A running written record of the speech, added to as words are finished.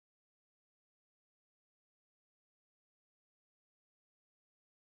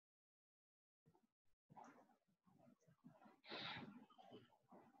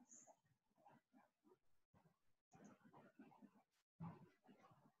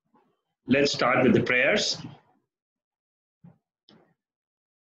Let's start with the prayers.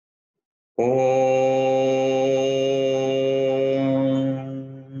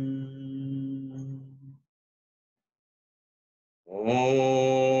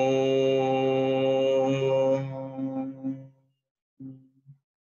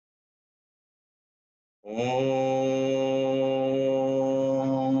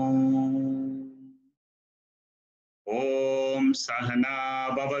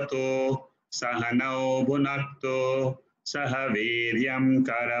 Sahana bhavatu sahanau bhunaktu saha viryam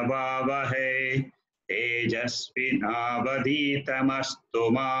karavavahe tejasvinavadhitamastu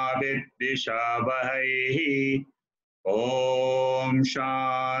ma vidvishavahai. Om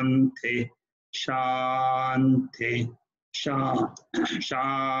Shanti Shanti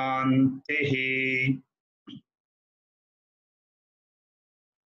Shanti.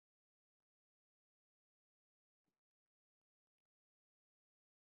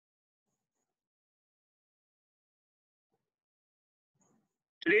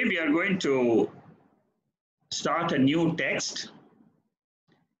 Today we are going to start a new text,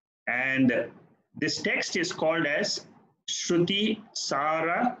 and this text is called as Sruti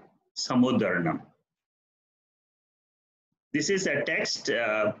Sara Samudharanam. This is a text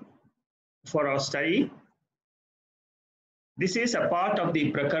for our study. This is a part of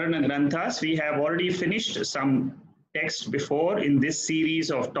the Prakarana Granthas. We have already finished some texts before in this series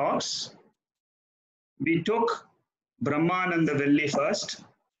of talks. We took Brahmananda Velli first,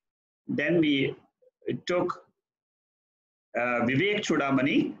 then we took Vivek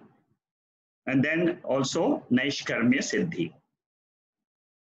Chudamani, and then also Naishkarmya Siddhi.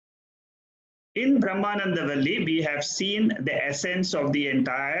 In Brahmananda Velli, we have seen the essence of the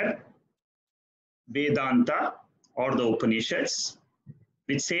entire Vedanta or the Upanishads,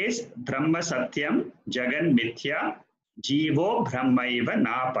 which says Brahma Satyam Jagan Mithya Jivo Brahmaiva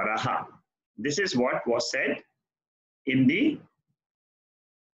Na Paraha. This is what was said in the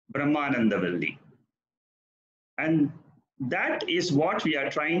Brahmananda Velli. And that is what we are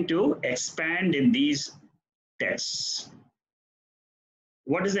trying to expand in these texts.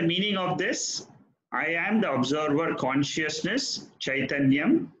 What is the meaning of this? I am the observer consciousness,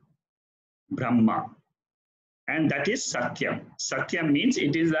 Chaitanyam, Brahma. And that is Satyam. Satyam means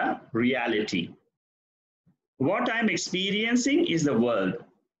it is a reality. What I am experiencing is the world,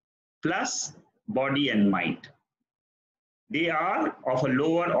 plus body and mind. They are of a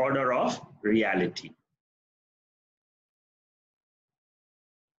lower order of reality.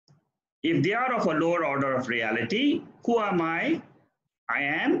 If they are of a lower order of reality, who am I? I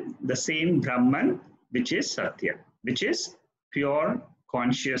am the same Brahman, which is Satya, which is pure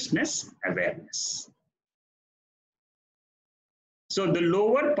consciousness awareness. So the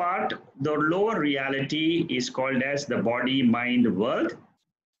lower part, the lower reality is called as the body, mind, world.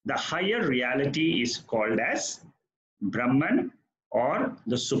 The higher reality is called as Brahman or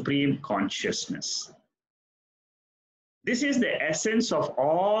the supreme consciousness. This is the essence of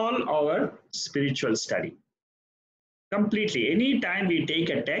all our spiritual study. Completely. Anytime we take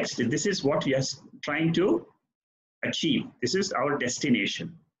a text, this is what we are trying to achieve. This is our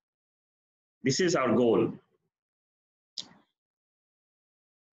destination. This is our goal.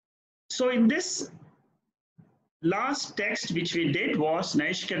 So in this last text which we did was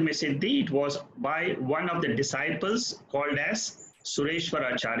Naishkarmya Siddhi. It was by one of the disciples called as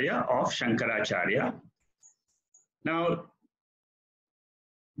Sureshwaracharya of Shankaracharya. Now,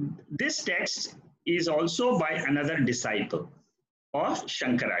 this text is also by another disciple of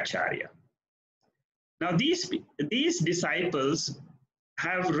Shankaracharya. Now, these disciples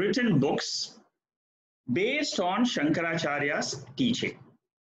have written books based on Shankaracharya's teaching.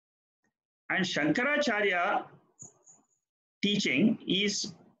 And Shankaracharya teaching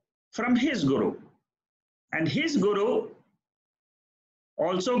is from his guru. And his guru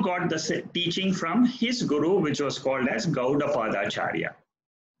also got the teaching from his guru, which was called as Gaudapadacharya.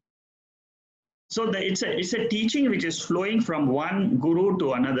 So it's a teaching which is flowing from one guru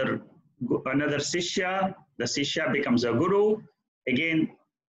to another Sishya. The Sishya becomes a guru. Again,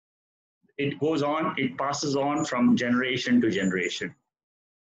 it goes on, it passes on from generation to generation.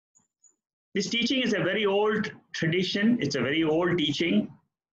 This teaching is a very old tradition. It's a very old teaching.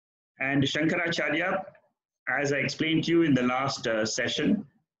 And Shankaracharya, as I explained to you in the last session,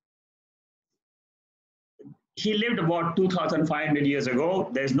 he lived about 2,500 years ago.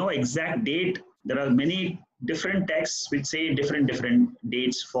 There's no exact date. There are many different texts which say different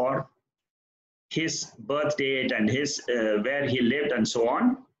dates for his birth date and his where he lived and so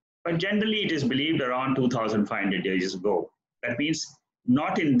on. But generally, it is believed around 2,500 years ago. That means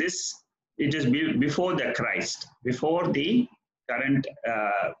not in this. It is before the Christ, before the current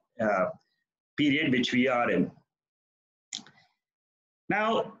period which we are in.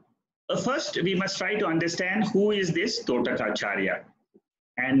 Now, first we must try to understand who is this Totakacharya.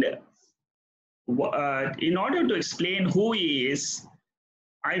 And in order to explain who he is,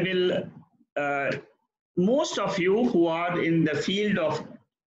 I will, most of you who are in the field of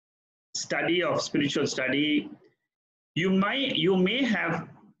study, of spiritual study, you may have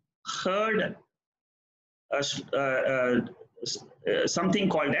heard something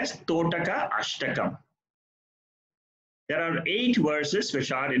called as Totaka Ashtakam. There are 8 verses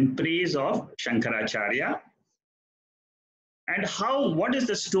which are in praise of Shankaracharya. And what is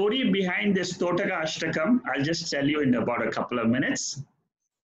the story behind this Totaka Ashtakam? I'll just tell you in about a couple of minutes.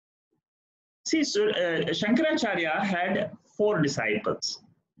 See, so, Shankaracharya had 4 disciples,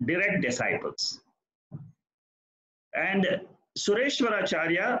 direct disciples. And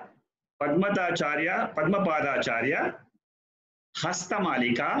Sureshwaracharya, Padmapadacharya,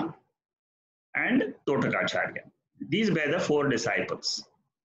 Hastamalika, and Totakacharya. These were the 4 disciples.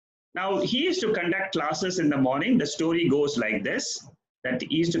 Now, he used to conduct classes in the morning. The story goes like this, that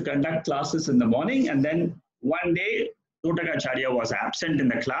he used to conduct classes in the morning, and then one day, Totakacharya was absent in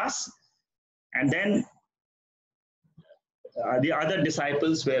the class, and then the other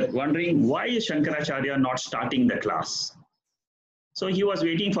disciples were wondering, why is Shankaracharya not starting the class? So he was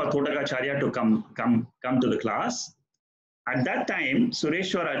waiting for Totakacharya to come to the class. At that time,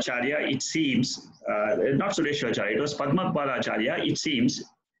 Sureshwaracharya, it seems, not Sureshwaracharya, it was Padmapadacharya, it seems,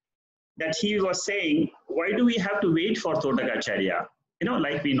 that he was saying, why do we have to wait for Totakacharya? You know,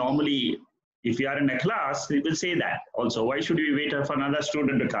 like we normally, if we are in a class, we will say that also. Why should we wait for another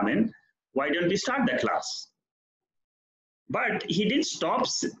student to come in? Why don't we start the class? But he didn't stop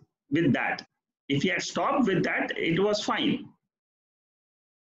with that. If he had stopped with that, it was fine.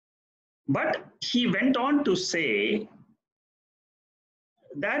 But he went on to say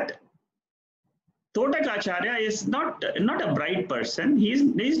that Totakacharya is not a bright person.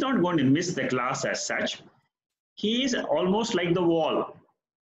 He's not going to miss the class as such. He is almost like the wall.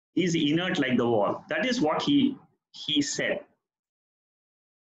 He's inert like the wall. That is what he said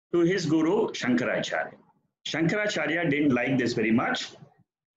to his guru, Shankaracharya. Shankaracharya didn't like this very much.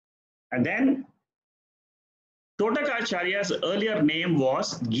 And then Totakacharya's earlier name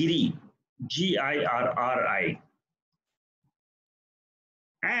was Giri, Girri.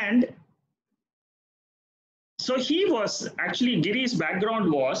 And so he was, actually Giri's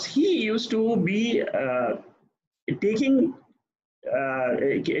background was, he used to be taking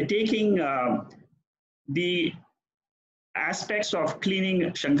the aspects of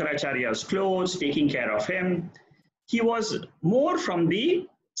cleaning Shankaracharya's clothes, taking care of him. He was more from the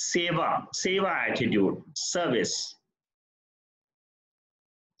seva attitude, service.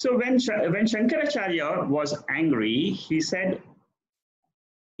 So when Shankaracharya was angry,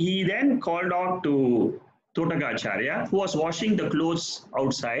 he then called out to Totakacharya, who was washing the clothes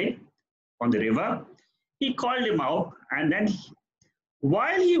outside on the river. He called him out, and then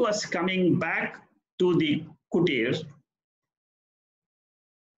while he was coming back to the kutir,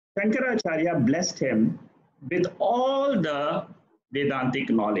 Shankaracharya blessed him with all the Vedantic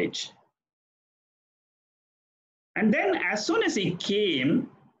knowledge. And then as soon as he came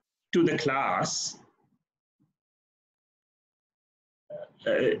to the class,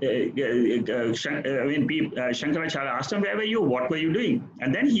 Shankaracharya asked him, where were you? What were you doing?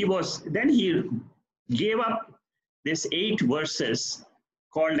 And then he gave up these 8 verses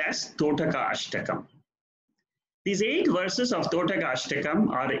called as Totaka Ashtakam. These 8 verses of Totaka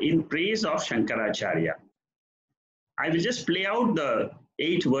Ashtakam are in praise of Shankaracharya. I will just play out the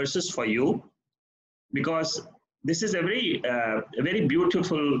 8 verses for you, because this is a very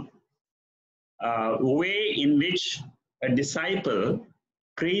beautiful way in which a disciple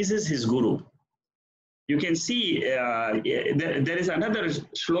praises his guru. You can see there is another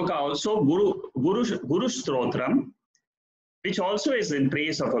shloka also, Guru Strotram, which also is in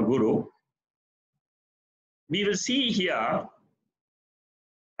praise of a guru. We will see here,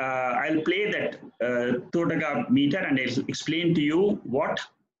 I'll play that Totaka meter and I'll explain to you what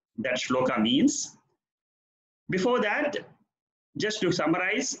that shloka means. Before that, just to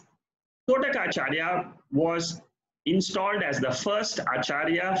summarize, Totakacharya was installed as the first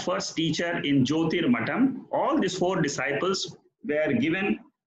Acharya, first teacher in Jyotir Matam. All these 4 disciples were given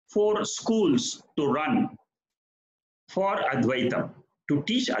 4 schools to run for Advaitam, to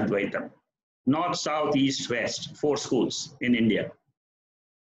teach Advaitam. North, South, East, West, 4 schools in India.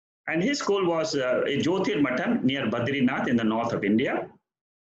 And his school was a Jyotir Matam near Badrinath in the north of India.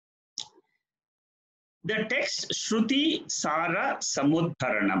 The text Sruti Sara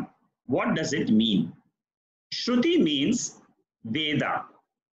Samudharanam. What does it mean? Shruti means Veda.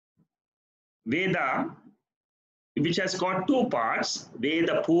 Veda, which has got two parts,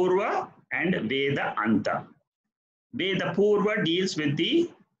 Veda Purva and Veda Anta. Veda Purva deals with the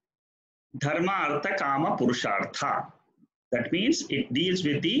Dharma, Artha, Kama, Purushartha. That means it deals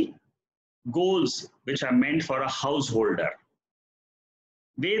with the goals which are meant for a householder.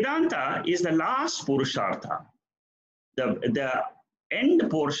 Vedanta is the last Purushartha. The end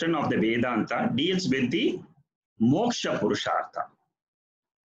portion of the Vedanta deals with the Moksha Purushartha.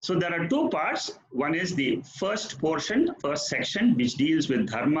 So there are two parts. One is the first portion, first section, which deals with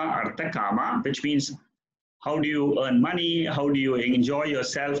Dharma, Artha, Kama, which means how do you earn money, how do you enjoy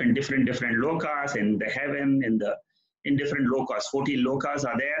yourself in different lokas, in the heaven, in different lokas. 14 lokas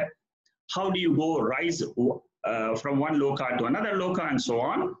are there. How do you rise from one loka to another loka, and so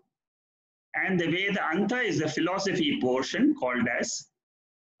on. And the Veda Anta is the philosophy portion, called as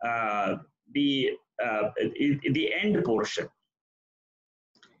the end portion.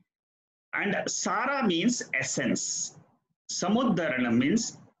 And Sara means essence. Samudharanam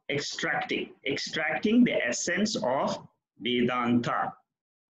means extracting the essence of Vedanta.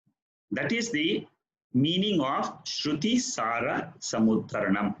 That is the meaning of Sruti Sara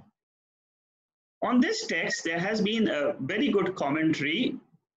Samudharanam. On this text, there has been a very good commentary.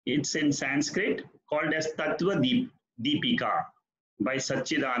 It's in Sanskrit, called as Tattva Deepika by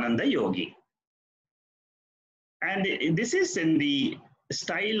Satchidananda Yogi. And this is in the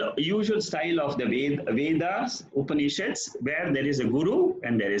usual style of the Vedas, Upanishads, where there is a guru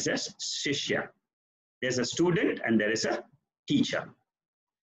and there is a shishya. There's a student and there is a teacher.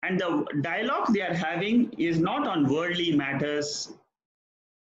 And the dialogue they are having is not on worldly matters.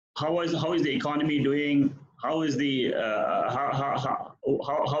 How is the economy doing? How is the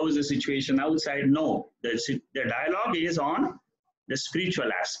how is the situation outside? No, the dialogue is on the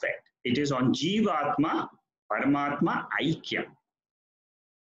spiritual aspect. It is on Jivatma, Paramatma, Aikyam.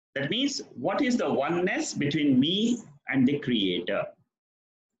 That means, what is the oneness between me and the creator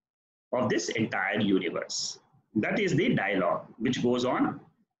of this entire universe? That is the dialogue which goes on.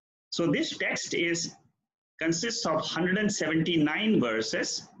 So this text consists of 179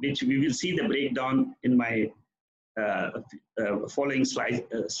 verses, which we will see the breakdown in my following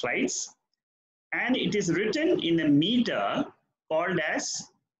slides. And it is written in a meter called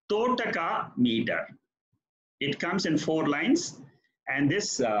as Totaka meter. It comes in 4 lines, and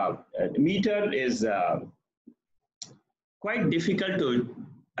this meter is quite difficult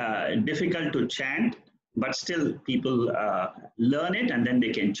to chant, but still people learn it and then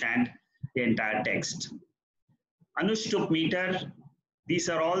they can chant the entire text. Anushtup meter, these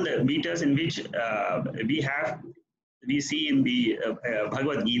are all the meters in which we see in the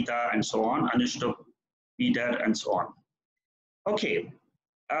Bhagavad Gita and so on, Anushtup meter and so on. Okay,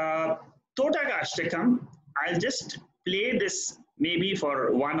 Totaka Ashtakam, I'll just play this maybe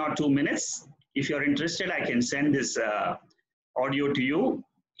for 1 or 2 minutes. If you're interested, I can send this audio to you.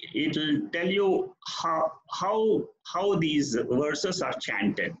 It will tell you how these verses are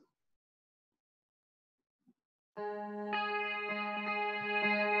chanted.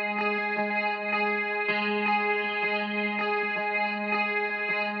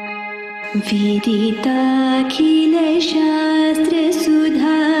 विदिताखिल शास्त्र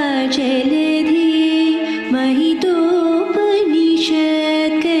सुधा जलधि महितोपनिषत्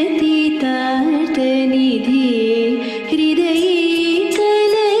कथितार्थ निधि हृदये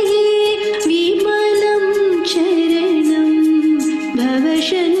कलये विमलं चरणं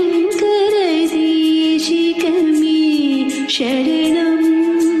भवशङ्कर देशिकमे शरणं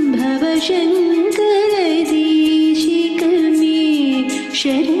भवशङ्कर देशिकमे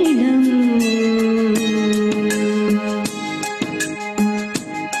शरणम्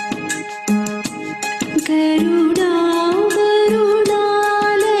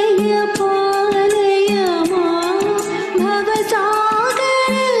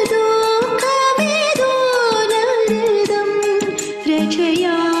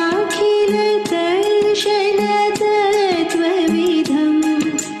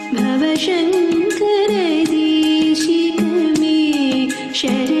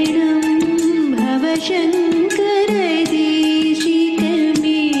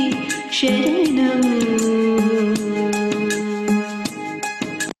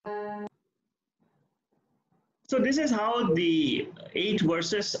So this is how the 8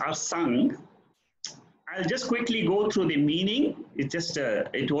 verses are sung. I'll just quickly go through the meaning.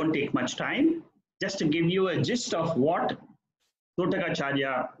 It won't take much time. Just to give you a gist of what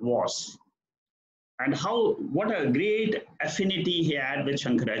Totakacharya was and what a great affinity he had with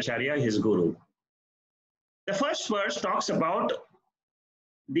Shankaracharya, his guru. The first verse talks about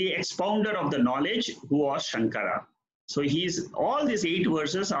the expounder of the knowledge, who was Shankara. So all these 8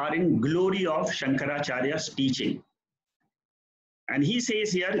 verses are in glory of Shankaracharya's teaching. And he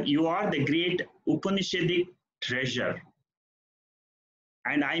says here, you are the great Upanishadic treasure.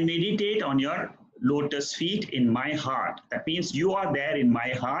 And I meditate on your lotus feet in my heart. That means you are there in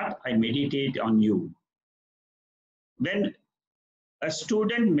my heart. I meditate on you. When a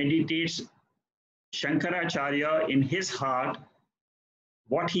student meditates Shankaracharya in his heart,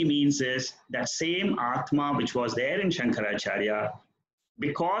 what he means is that same Atma which was there in Shankaracharya,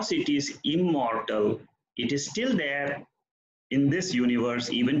 because it is immortal, it is still there in this universe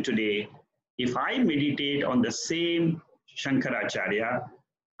even today. If I meditate on the same Shankaracharya,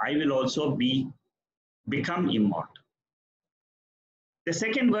 I will also become immortal. The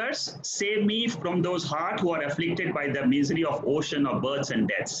second verse, save me from those hearts who are afflicted by the misery of ocean of births and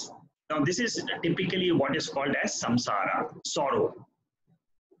deaths. Now this is typically what is called as samsara, sorrow.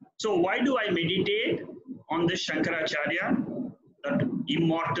 So why do I meditate on this Shankaracharya, that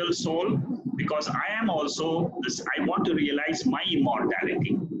immortal soul? Because I am also this, I want to realize my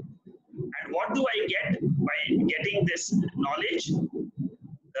immortality. And what do I get by getting this knowledge?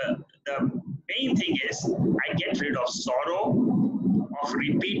 The main thing is I get rid of sorrow, of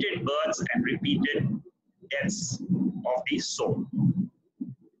repeated births and repeated deaths of the soul.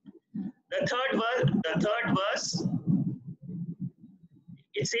 The third verse,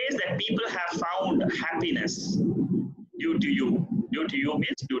 it says that people have found happiness due to you. Due to you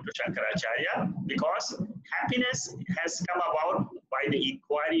means due to Shankaracharya, because happiness has come about by the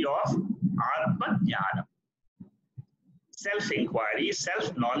inquiry of Atma Jnana. Self-inquiry,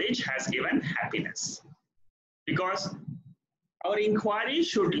 self-knowledge has given happiness. Because our inquiry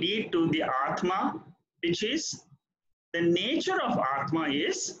should lead to the Atma, which is, the nature of Atma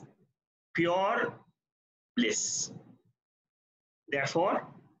is pure bliss. Therefore,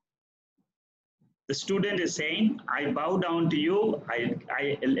 the student is saying, I bow down to you,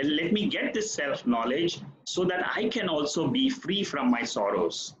 let me get this self-knowledge so that I can also be free from my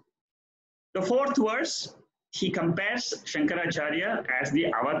sorrows. The fourth verse, he compares Shankaracharya as the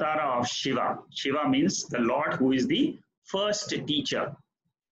avatara of Shiva. Shiva means the Lord who is the first teacher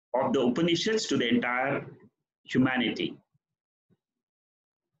of the Upanishads to the entire humanity.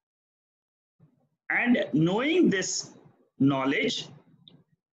 And knowing this knowledge,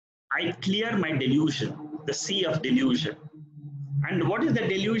 I clear my delusion, the sea of delusion. And what is the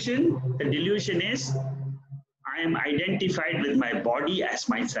delusion? The delusion is I am identified with my body as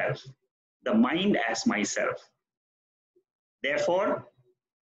myself, the mind as myself. Therefore,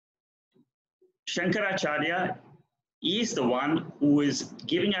 Shankaracharya is the one who is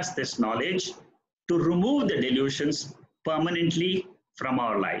giving us this knowledge to remove the delusions permanently from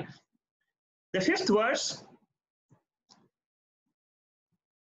our life. The fifth verse,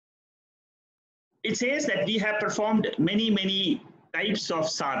 it says that we have performed many types of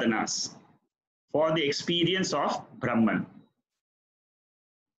sadhanas for the experience of Brahman.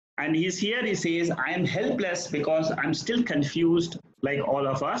 And he says, I am helpless because I'm still confused like all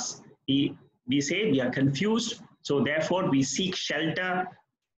of us. We say we are confused, so therefore we seek shelter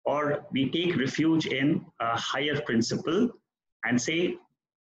or we take refuge in a higher principle and say,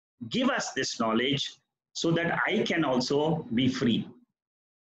 give us this knowledge so that I can also be free.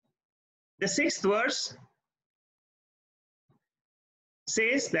 The sixth verse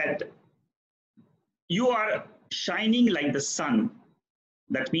says that you are shining like the sun.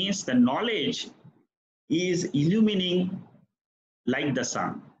 That means the knowledge is illumining like the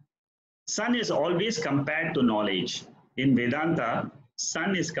sun. Sun is always compared to knowledge. In Vedanta,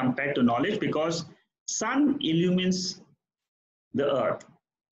 sun is compared to knowledge because sun illumines the earth.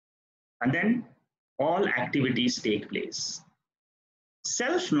 And then all activities take place.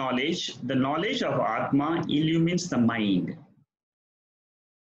 Self-knowledge, the knowledge of Atma, illumines the mind.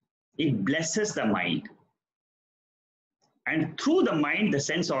 It blesses the mind. And through the mind, the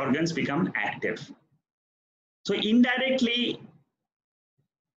sense organs become active. So indirectly,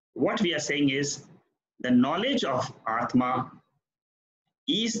 what we are saying is the knowledge of Atma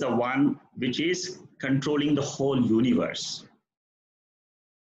is the one which is controlling the whole universe.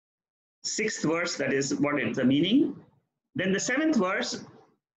 Sixth verse, that is what is the meaning. Then the seventh verse,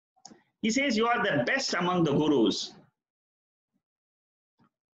 he says, you are the best among the gurus.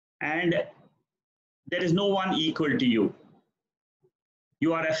 And there is no one equal to you.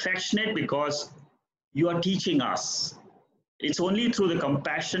 You are affectionate because you are teaching us. It's only through the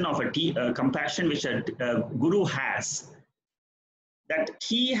compassion of compassion which a guru has, that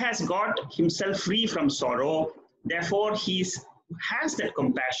he has got himself free from sorrow. Therefore, he has that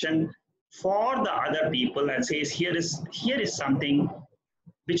compassion for the other people and says, here is something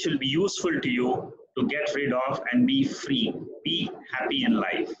which will be useful to you. to get rid of and be free, be happy in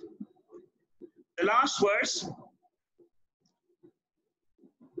life. The last verse,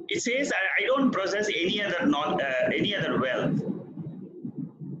 it says, I don't possess any other wealth.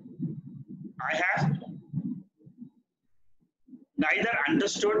 I have neither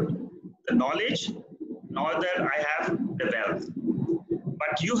understood the knowledge, nor that I have the wealth.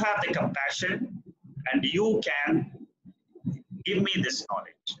 But you have the compassion, and you can give me this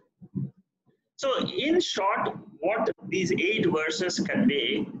knowledge. So, in short, what these 8 verses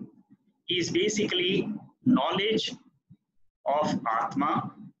convey is basically knowledge of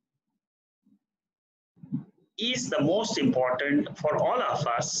Atma is the most important for all of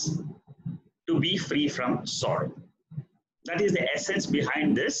us to be free from sorrow. That is the essence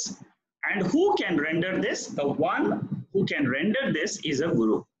behind this. And who can render this? The one who can render this is a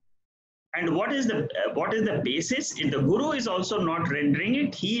guru. And what is the basis? If the guru is also not rendering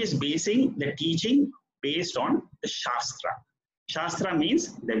it, he is basing the teaching based on the Shastra. Shastra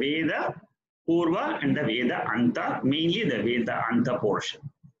means the Veda Purva and the Veda Anta, mainly the Veda Anta portion.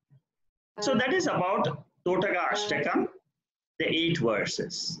 So that is about Totaga Ashtakam, the 8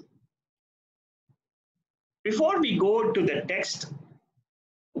 verses. Before we go to the text,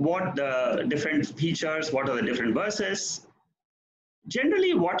 what the different features, what are the different verses,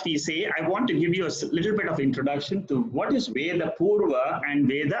 generally what we say, I want to give you a little bit of introduction to what is Veda Purva and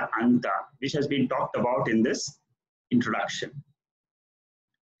Veda Anta, which has been talked about in this introduction.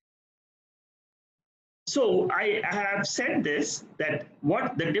 So I have said this, that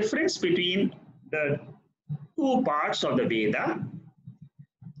what the difference between the 2 parts of the Veda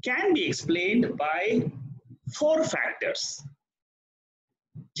can be explained by 4 factors.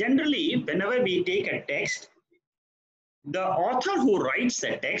 Generally, whenever we take a text, the author who writes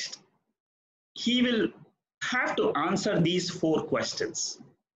the text, he will have to answer these 4 questions.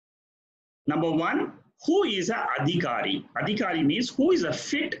 Number 1, who is a adhikari? Adhikari means who is a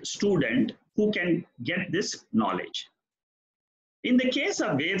fit student who can get this knowledge. In the case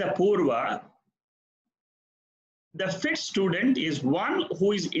of Veda Purva, the fit student is one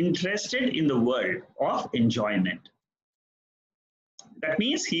who is interested in the world of enjoyment. That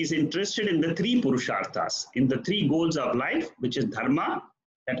means he is interested in the 3 purusharthas, in the 3 goals of life, which is dharma.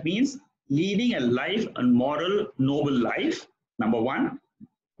 That means leading a life, a moral, noble life. Number 1,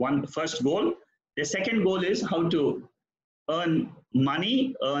 first goal. The second goal is how to earn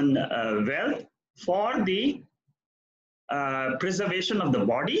money, earn wealth for the preservation of the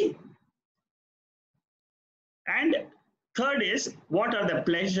body. And third is, what are the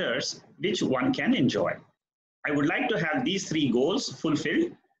pleasures which one can enjoy? I would like to have these 3 goals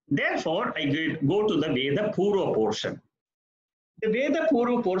fulfilled. Therefore, I go to the Veda Purva portion. The Veda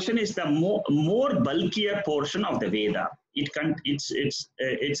Purva portion is the more bulkier portion of the Veda.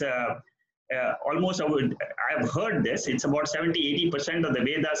 It's almost, I've heard this, it's about 70-80% of the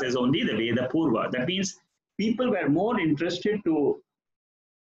Vedas is only the Veda Purva. That means people were more interested to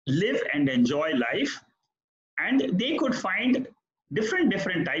live and enjoy life, and they could find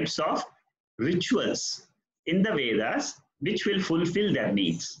different types of rituals in the Vedas which will fulfill their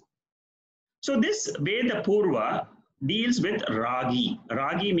needs. So this Veda Purva deals with Ragi.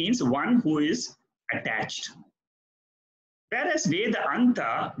 Ragi means one who is attached. Whereas Veda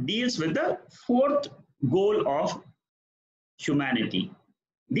Anta deals with the 4th goal of humanity.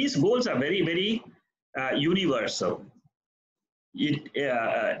 These goals are very universal.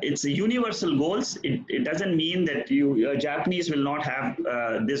 It's a universal goals. It doesn't mean that Japanese will not have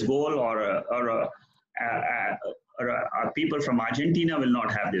this goal, or people from Argentina will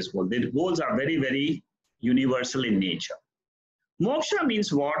not have this goal. The goals are very universal in nature. Moksha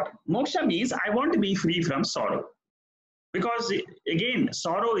means what? Moksha means I want to be free from sorrow. Because again,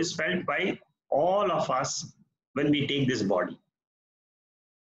 sorrow is felt by all of us when we take this body.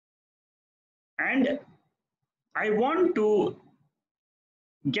 And I want to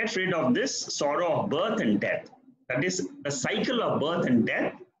get rid of this sorrow of birth and death. That is the cycle of birth and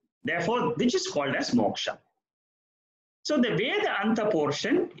death. Therefore, which is called as moksha. So the Veda Anta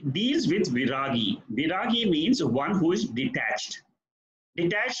portion deals with viragi. Viragi means one who is detached.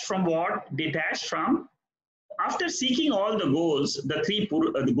 Detached from what? Detached from, after seeking all the goals,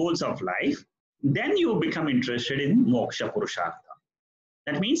 the goals of life, then you become interested in moksha purushartha.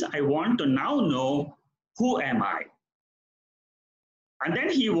 That means I want to now know who am I. And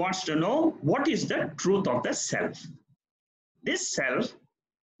then he wants to know what is the truth of the self. This self,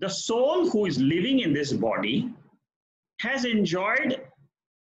 the soul who is living in this body, has enjoyed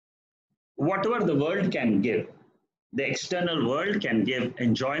whatever the world can give. The external world can give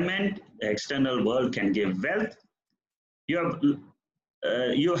enjoyment, the external world can give wealth. You have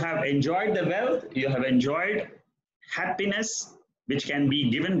you have enjoyed the wealth, you have enjoyed happiness which can be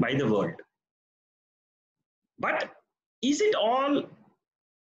given by the world. But is it all,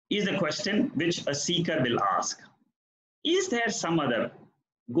 is the question which a seeker will ask. Is there some other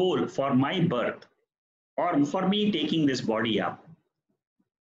goal for my birth or for me taking this body up?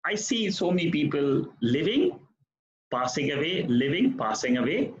 I see so many people living, passing away, living, passing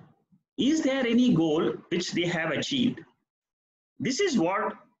away. Is there any goal which they have achieved? This is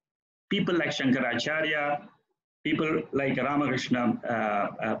what people like Shankaracharya, people like Ramakrishna,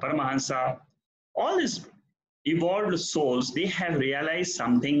 Paramahansa, all these evolved souls, they have realized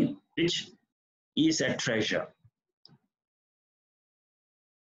something which is a treasure.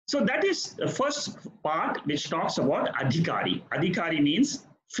 So that is the first part which talks about adhikari. Adhikari means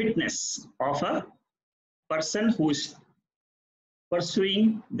fitness of a person who is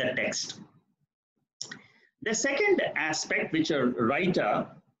pursuing the text. The second aspect which a writer,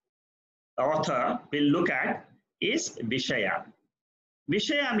 author will look at is Vishaya.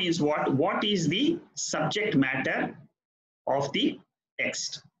 Vishaya means what? What is the subject matter of the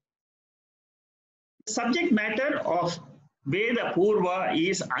text? The subject matter of Veda Purva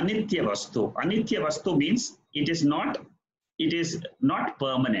is Anitya Vastu. Anitya Vastu means it is not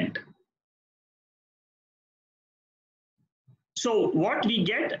permanent. So what we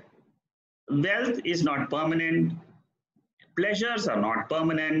get, wealth is not permanent, pleasures are not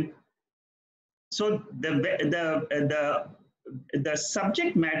permanent. So the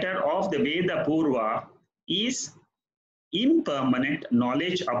subject matter of the Veda Purva is impermanent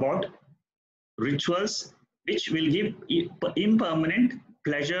knowledge about rituals which will give impermanent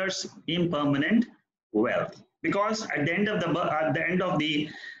pleasures, impermanent wealth. Because at the end of the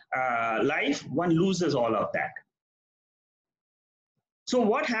life, one loses all of that. So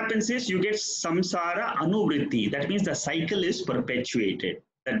what happens is you get samsara anuvritti. That means the cycle is perpetuated.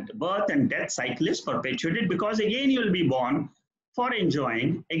 The birth and death cycle is perpetuated because again you will be born for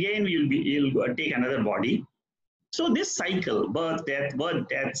enjoying. Again you'll take another body. So this cycle, birth,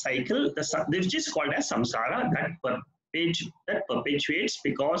 death cycle, which is called as samsara, that perpetuates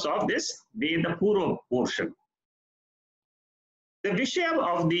because of this Veda Purva portion. The Vishaya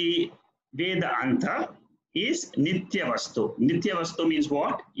of the Veda Anta is Nitya Vastu. Nitya Vastu means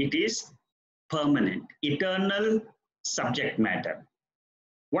what? It is permanent, eternal subject matter.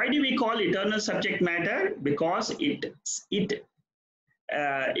 Why do we call eternal subject matter? Because it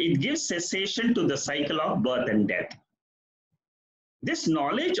gives cessation to the cycle of birth and death. This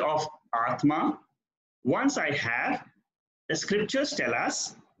knowledge of Atma, once I have, the scriptures tell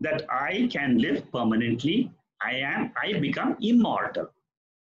us that I can live permanently. I become immortal.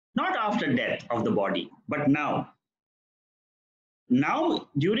 Not after death of the body, but now. Now,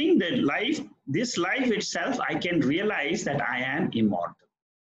 during this life itself, I can realize that I am immortal.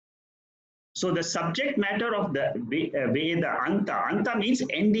 So the subject matter of the Veda Anta means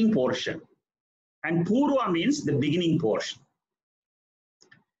ending portion, and Purva means the beginning portion.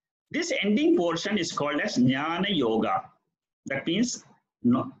 This ending portion is called as Jnana Yoga. That means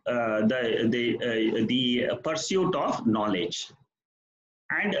the pursuit of knowledge.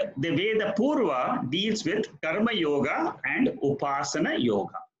 And the Veda Purva deals with Karma Yoga and Upasana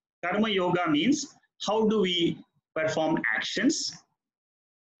Yoga. Karma Yoga means how do we perform actions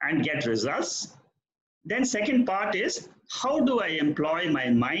and get results. Then second part is how do I employ my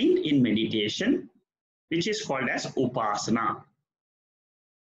mind in meditation, which is called as Upasana.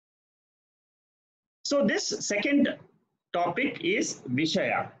 So this second topic is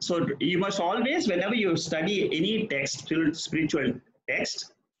Vishaya. So you must always, whenever you study any text, spiritual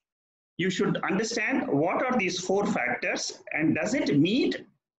text, you should understand what are these four factors and has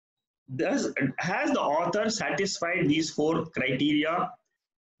the author satisfied these four criteria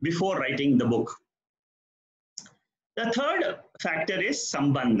before writing the book. The third factor is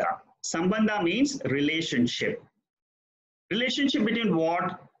Sambandha. Sambandha means relationship. Relationship between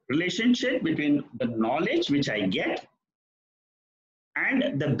what? Relationship between the knowledge which I get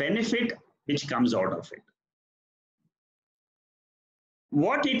and the benefit which comes out of it.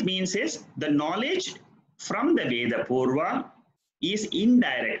 What it means is the knowledge from the Veda Purva is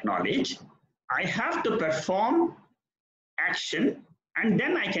indirect knowledge. I have to perform action and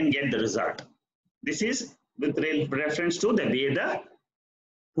then I can get the result. This is with reference to the Veda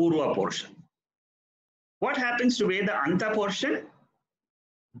Purva portion. What happens to Veda Anta portion?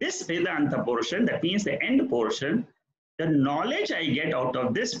 This Veda Anta portion, that means the end portion, the knowledge I get out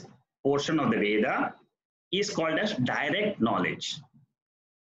of this portion of the Veda is called as direct knowledge.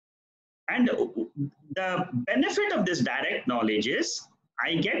 And the benefit of this direct knowledge is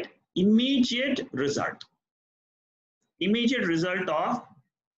I get immediate result. immediate result of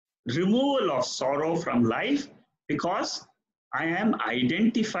removal of sorrow from life, because I am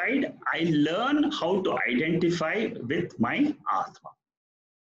identified, I learn how to identify with my Atma.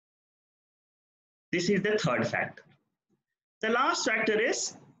 This is the third factor. The last factor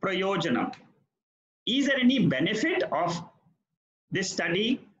is prayojanam. Is there any benefit of this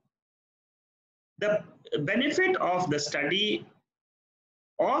study? The benefit of the study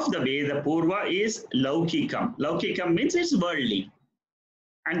of the Veda Purva is laukikam. Laukikam means it's worldly.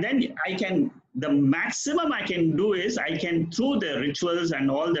 And then the maximum I can do is I can, through the rituals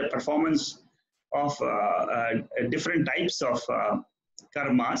and all the performance of different types of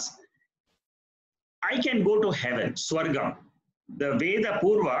karmas, I can go to heaven, Swargam. The Veda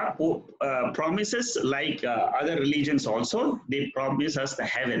Purva promises, like other religions also, they promise us the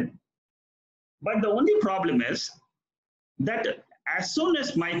heaven. But the only problem is that as soon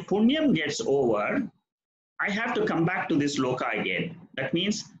as my punyam gets over, I have to come back to this loka again. That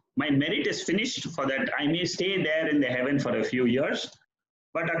means my merit is finished for that. I may stay there in the heaven for a few years,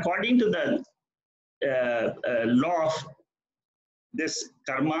 but according to the law of this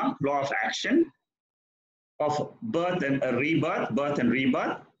karma, law of action, of birth and rebirth,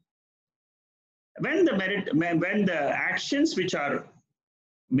 when the actions which are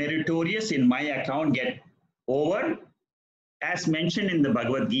meritorious in my account get over, as mentioned in the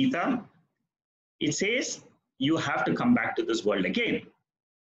Bhagavad Gita, it says you have to come back to this world again.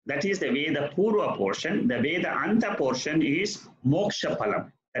 That is the Veda Purva portion. The Veda Anta portion is Moksha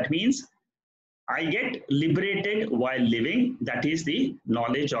Phalam. That means I get liberated while living. That is the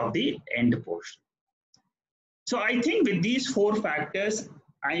knowledge of the end portion. So I think with these four factors,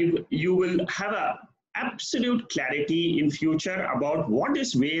 you will have a absolute clarity in future about what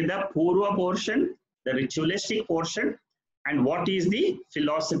is Veda Purva portion, the ritualistic portion, and what is the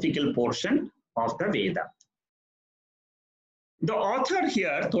philosophical portion of the Veda. The author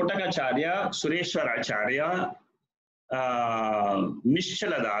here, Totakacharya, Sureshwaracharya,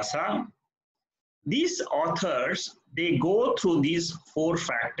 Nishchaladasa, these authors, they go through these four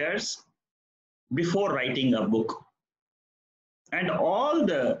factors before writing a book. And all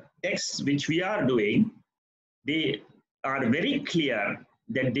the texts which we are doing, they are very clear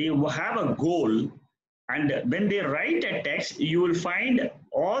that they have a goal. And when they write a text, you will find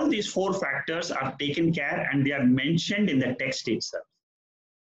all these four factors are taken care and they are mentioned in the text itself.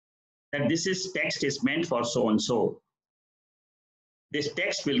 That this text is meant for so and so. This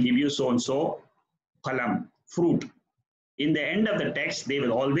text will give you so and so phalam, fruit. In the end of the text, they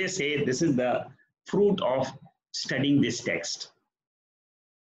will always say this is the fruit of studying this text.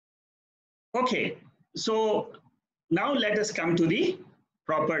 Okay, so now let us come to the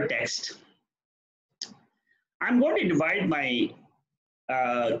proper text. I'm going to divide my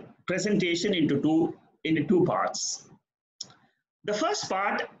presentation into two parts. The first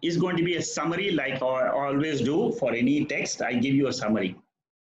part is going to be a summary, like I always do for any text. I give you a summary.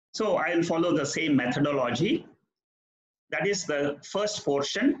 So I'll follow the same methodology. That is the first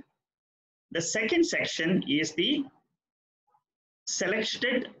portion. The second section is the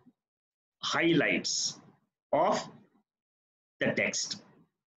selected highlights of the text.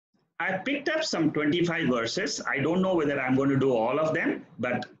 I picked up some 25 verses. I don't know whether I'm going to do all of them,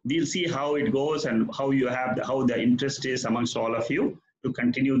 but we'll see how it goes and how the interest is amongst all of you to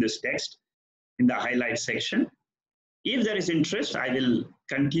continue this text in the highlight section. If there is interest, I will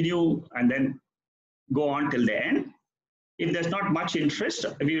continue and then go on till the end. If there's not much interest,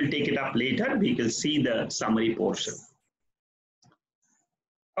 we will take it up later. We will see the summary portion.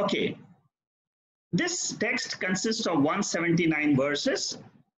 Okay. This text consists of 179 verses.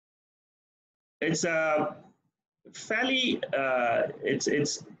 It's a fairly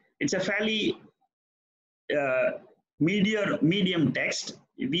medium text.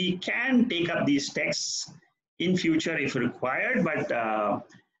 We can take up these texts in future if required, but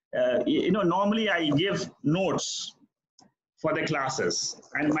normally I give notes for the classes,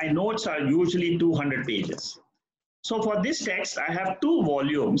 and my notes are usually 200 pages. So for this text, I have two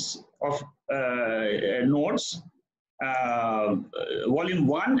volumes of notes, volume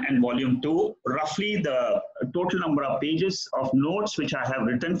 1 and volume 2. Roughly the total number of pages of notes which I have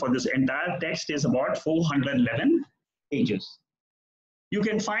written for this entire text is about 411 pages. You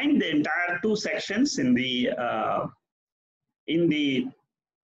can find the entire two sections in the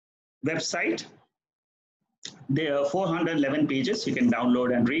website. There are 411 pages you can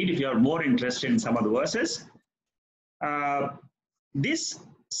download and read if you are more interested in some of the verses. This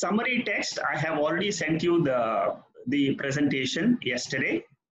summary text, I have already sent you the presentation yesterday.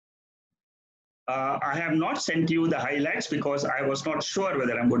 I have not sent you the highlights because I was not sure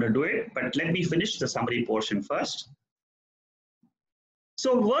whether I'm going to do it, but let me finish the summary portion first.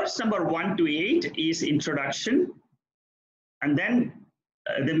 So verse number 1 to 8 is introduction, and then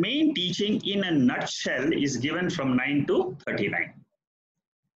the main teaching in a nutshell is given from 9 to 39.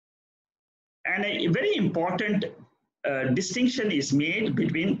 And a very important distinction is made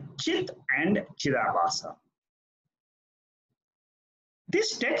between Chit and Chidabhasa.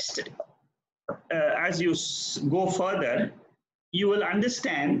 This text, as you go further, you will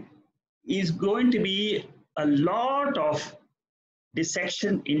understand is going to be a lot of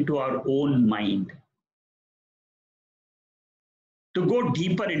dissection into our own mind, to go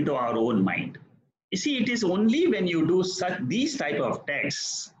deeper into our own mind. You see, it is only when you do these type of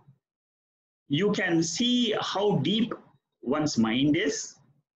texts, you can see how deep one's mind is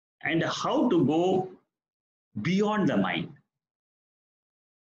and how to go beyond the mind.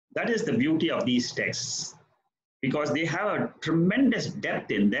 That is the beauty of these texts, because they have a tremendous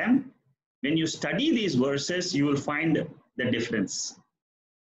depth in them. When you study these verses, you will find the difference.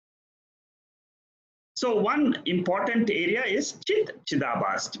 So one important area is Chit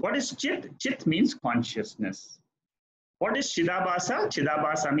Chidabhasa. What is Chit? Chit means consciousness. What is Chidabhasa?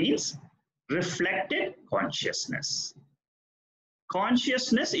 Chidabhasa means reflected consciousness.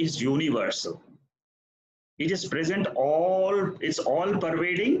 Consciousness is universal. It is present it's all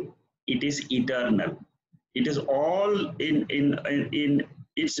pervading, it is eternal. It is all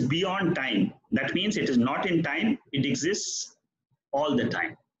it's beyond time. That means it is not in time, it exists all the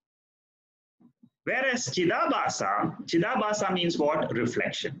time. Whereas Chidabhasa means what?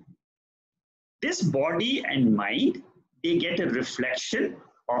 Reflection. This body and mind, they get a reflection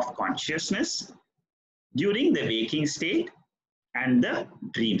of consciousness during the waking state and the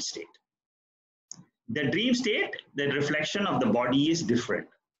dream state. The dream state, the reflection of the body is different.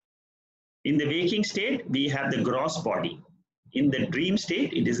 In the waking state, we have the gross body. In the dream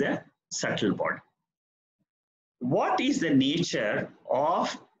state, it is a subtle body. What is the nature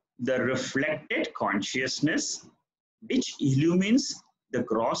of the reflected consciousness which illumines the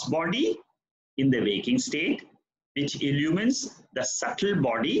gross body in the waking state, which illumines the subtle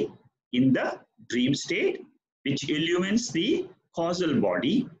body in the dream state, which illumines the causal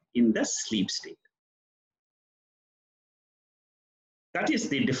body in the sleep state? That is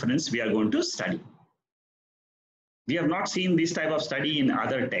the difference we are going to study. We have not seen this type of study in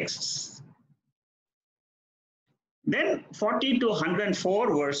other texts. Then 40 to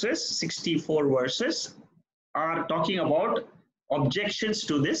 104 verses, 64 verses are talking about objections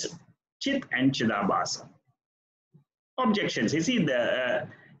to this Chit and Chidabhasa. Objections. You see,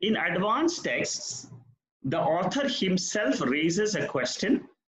 in advanced texts, the author himself raises a question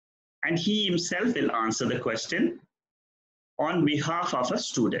and he himself will answer the question on behalf of a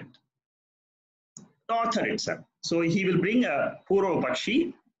student, the author itself. So he will bring a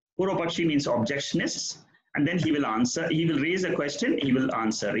Purvapakshi. Purvapakshi means objectionist, and then he will answer. He will raise a question, he will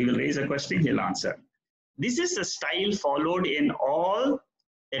answer. He will raise a question, he'll answer. This is the style followed in all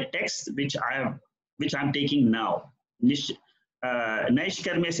the texts which I'm taking now.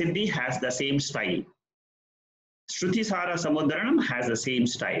 Naishkarmya Siddhi has the same style. Sruti Sara Samudharanam has the same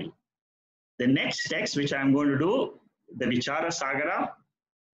style. The next text which I'm going to do, the Vichara Sagara,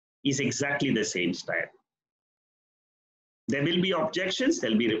 is exactly the same style. There will be objections, there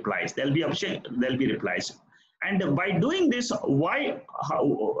will be replies. There will be there will be replies. And by doing this,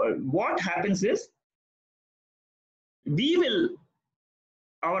 what happens is,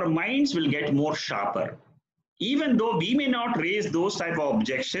 our minds will get more sharper. Even though we may not raise those type of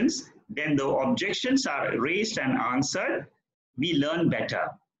objections, then the objections are raised and answered, we learn better.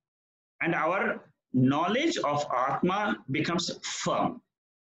 And our knowledge of Atma becomes firm.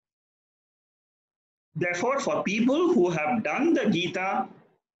 Therefore, for people who have done the Gita,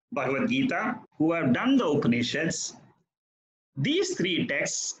 Bhagavad Gita, who have done the Upanishads, these three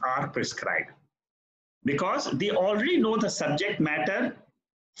texts are prescribed because they already know the subject matter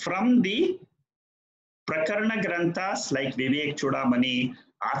from the Prakarana Granthas like Vivek Chudamani,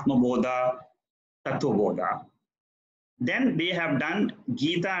 Atma Bodha, Tattva Bodha. Then they have done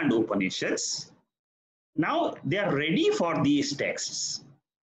Gita and Upanishads. Now they are ready for these texts.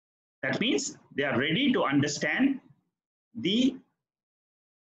 That means they are ready to understand the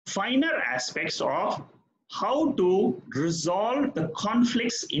finer aspects of how to resolve the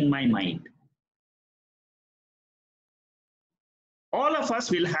conflicts in my mind. All of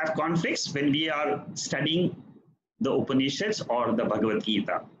us will have conflicts when we are studying the Upanishads or the Bhagavad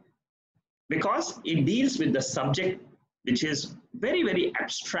Gita, because it deals with the subject which is very, very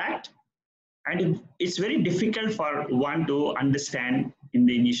abstract, and it's very difficult for one to understand in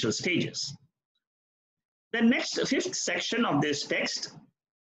the initial stages. The next fifth section of this text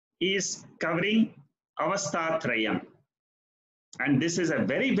is covering Avasthatrayam. And this is a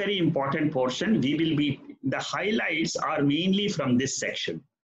very, very important portion. The highlights are mainly from this section.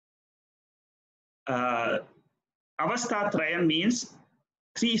 Avastatrayam means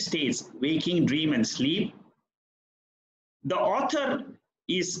three states: waking, dream, and sleep. The author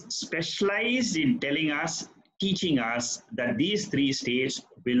is specialized in teaching us that these three states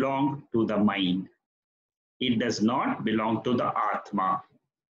belong to the mind. It does not belong to the Atma.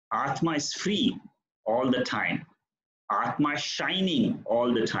 Atma is free all the time. Atma is shining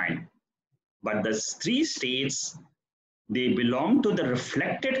all the time. But the three states, they belong to the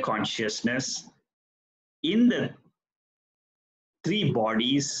reflected consciousness in the three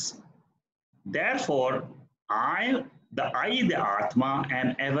bodies. Therefore, the Atma,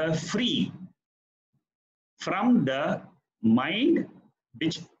 am ever free from the mind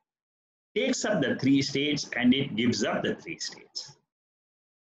which takes up the three states and it gives up the three states.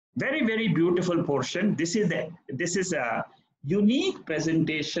 Very, very beautiful portion. This is a unique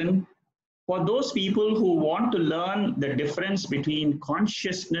presentation for those people who want to learn the difference between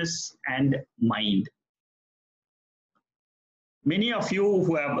consciousness and mind. Many of you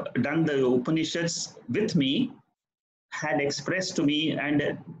who have done the Upanishads with me had expressed to me,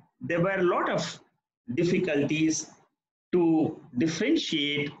 and there were a lot of difficulties to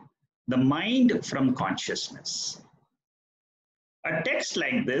differentiate the mind from consciousness. A text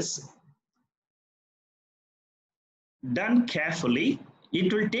like this, done carefully,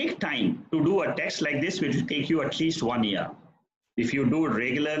 it will take time to do a text like this, which will take you at least 1 year. If you do it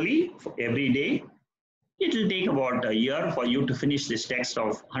regularly, every day, it will take about a year for you to finish this text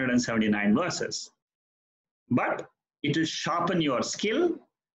of 179 verses. But it will sharpen your skill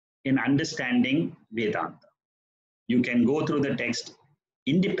in understanding Vedanta. You can go through the text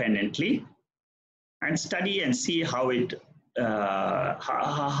independently and study and see how it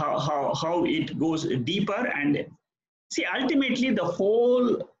goes deeper. And see, ultimately, the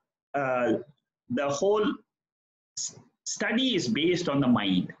whole study is based on the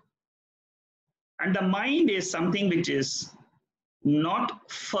mind. And the mind is something which is not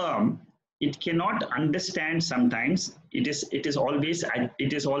firm. It cannot understand sometimes. It is always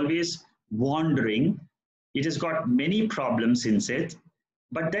wandering. It has got many problems in it.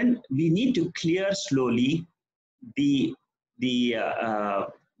 But then we need to clear slowly the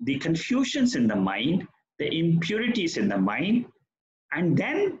confusions in the mind, the impurities in the mind, and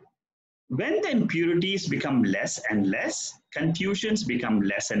then when the impurities become less and less, confusions become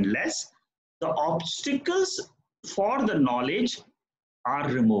less and less, the obstacles for the knowledge are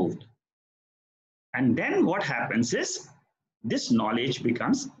removed. And then what happens is this knowledge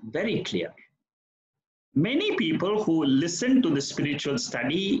becomes very clear. Many people who listen to the spiritual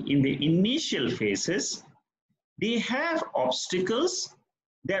study in the initial phases, they have obstacles,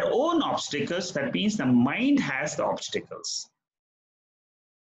 their own obstacles. That means the mind has the obstacles.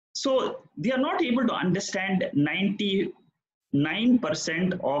 So they are not able to understand 99%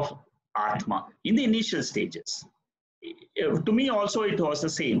 of Atma in the initial stages. To me also it was the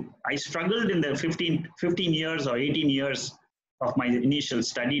same. I struggled in the 15 years or 18 years of my initial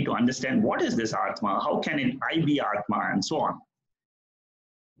study to understand what is this Atma, how can I be Atma, and so on.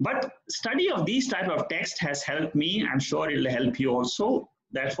 But study of these type of texts has helped me. I'm sure it will help you also.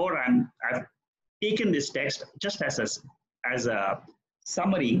 Therefore, I've taken this text just as a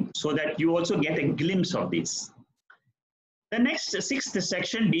summary so that you also get a glimpse of this. The next sixth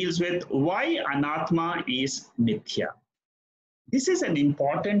section deals with why Anatma is Mithya. This is an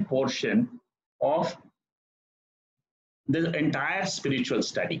important portion of the entire spiritual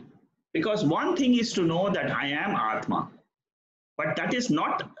study. Because one thing is to know that I am Atma, but that is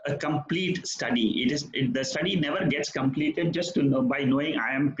not a complete study. The study never gets completed just to know by knowing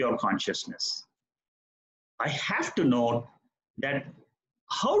I am pure consciousness. I have to know that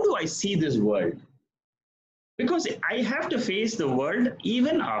how do I see this world? Because I have to face the world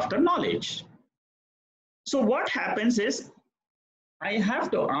even after knowledge. So what happens is I have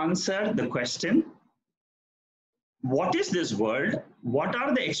to answer the question, what is this world? What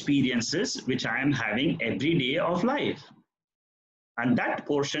are the experiences which I am having every day of life? And that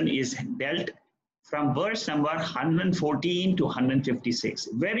portion is dealt from verse number 114 to 156.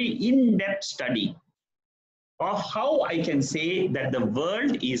 Very in-depth study of how I can say that the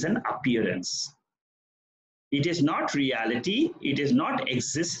world is an appearance. It is not reality, it is not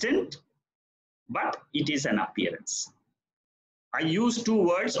existent, but it is an appearance. I use two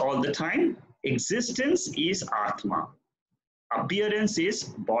words all the time. Existence is Atma. Appearance is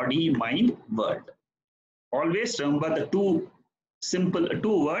body, mind, world. Always remember the two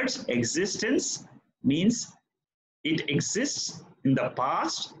words. Existence means it exists in the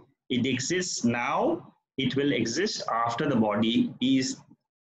past, it exists now, It will exist after the body is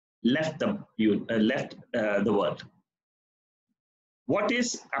left the world. What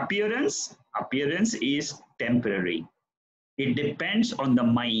is appearance? Appearance is temporary. It depends on the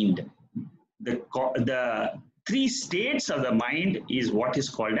mind. The three states of the mind is what is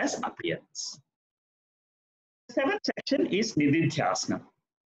called as appearance. The seventh section is Nididhyasana.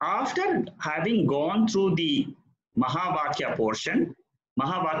 After having gone through the Mahavakya portion,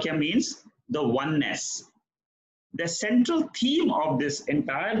 Mahavakya means the oneness. The central theme of this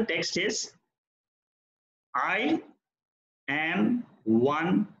entire text is I am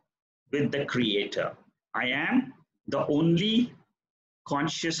one with the Creator. I am the only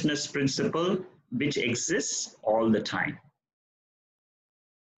consciousness principle which exists all the time.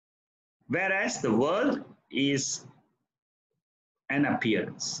 Whereas the world is an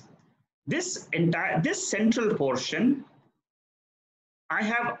appearance. This central portion, I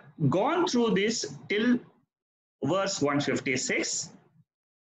have gone through this till verse 156.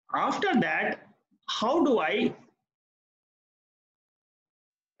 After that, how do I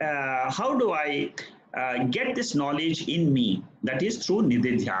get this knowledge in me? That is through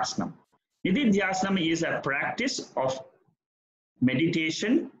Nididhyasana. Nididhyasana is a practice of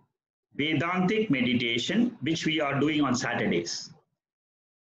meditation, Vedantic meditation, which we are doing on Saturdays.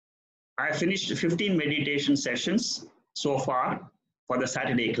 I finished 15 meditation sessions so far for the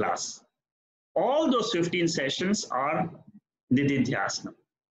Saturday class. All those 15 sessions are Nididhyasana.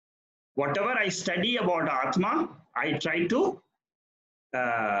 Whatever I study about Atma, I try to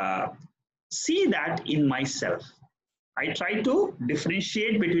see that in myself. I try to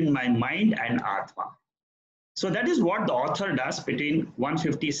differentiate between my mind and Atma. So that is what the author does between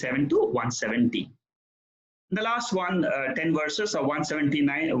 157 to 170. The last 10 verses of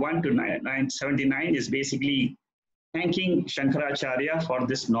 179, 1 to 979 is basically thanking Shankaracharya for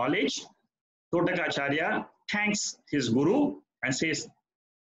this knowledge. Totakacharya thanks his guru and says,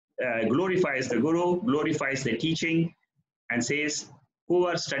 glorifies the guru, glorifies the teaching, and says,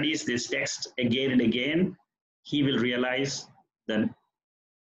 whoever studies this text again and again, he will realize the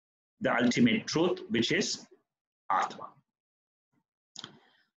ultimate truth, which is Atma.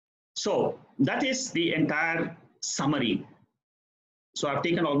 So that is the entire summary. So I've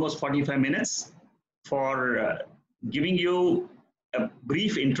taken almost 45 minutes for giving you a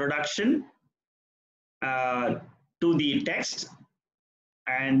brief introduction to the text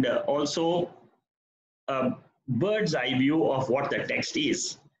and also a bird's eye view of what the text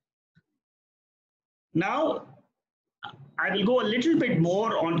is. Now, I will go a little bit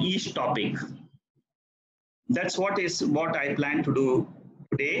more on each topic. That's what I plan to do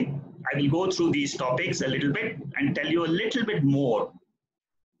today. I will go through these topics a little bit and tell you a little bit more.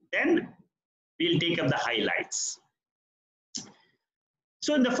 Then we'll take up the highlights.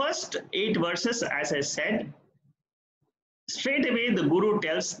 So in the first 8 verses, as I said, straight away the guru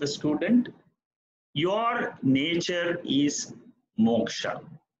tells the student, your nature is moksha.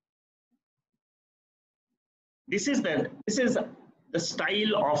 This is the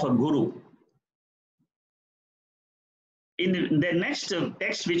style of a guru. In the next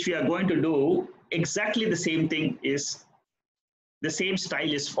text which we are going to do, exactly the same thing is, the same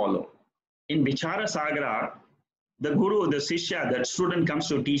style is followed. In Vichara Sagara, the guru, the sishya, the student comes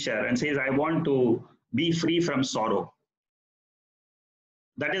to teacher and says, I want to be free from sorrow.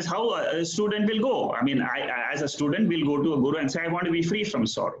 That is how a student will go. I mean, I as a student will go to a guru and say, I want to be free from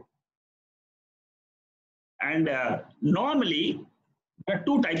sorrow. And normally, there are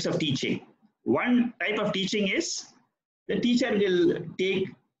 2 types of teaching. One type of teaching is, the teacher will take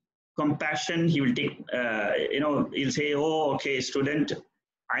compassion. He will take, he'll say, oh, okay, student,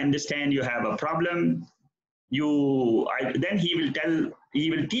 I understand you have a problem. Then he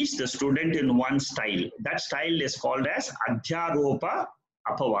will teach the student in one style. That style is called as Adhyaropa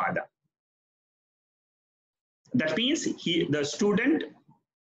Apavada. That means the student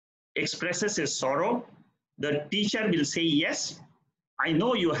expresses his sorrow. The teacher will say, yes, I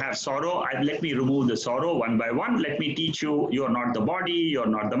know you have sorrow. Let me remove the sorrow one by one. Let me teach you, you're not the body, you're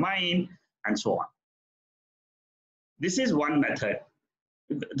not the mind, and so on. This is one method.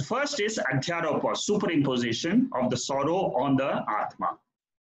 The first is Adhyaropa, superimposition of the sorrow on the Atma.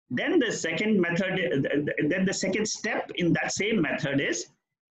 Then the second method, then the second step in that same method is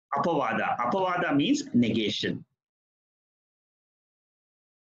Apavada. Apavada means negation.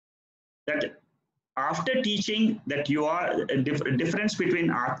 That after teaching that you are a difference between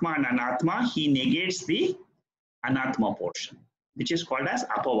Atma and Anatma, he negates the Anatma portion, which is called as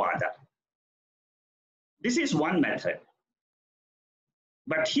Apavada. This is one method.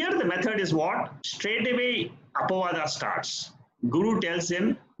 But here the method is what? Straight away Apavada starts. Guru tells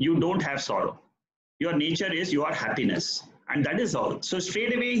him, you don't have sorrow. Your nature is your happiness. And that is all. So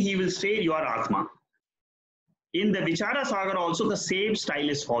straight away he will say you are Atma. In the Vichara Sagar also the same style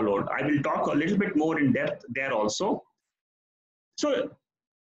is followed. I will talk a little bit more in depth there also. So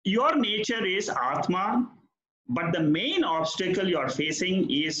your nature is Atma, but the main obstacle you are facing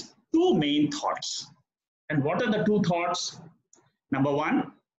is two main thoughts. And what are the two thoughts? Number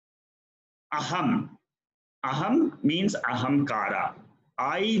one, Aham. Aham means Ahamkara,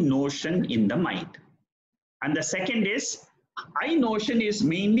 I notion in the mind. And the second is, I notion is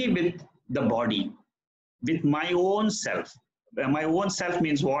mainly with the body, with my own self. My own self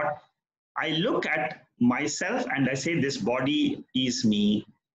means what? I look at myself and I say, this body is me,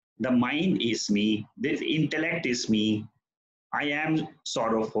 the mind is me, this intellect is me, I am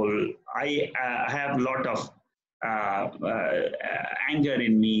sorrowful, I have a lot of anger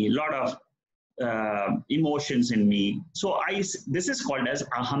in me, a lot of emotions in me. So this is called as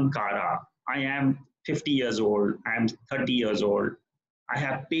ahamkara. I am 50 years old, I am 30 years old, I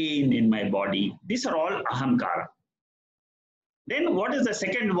have pain in my body. These are all ahamkara. Then what is the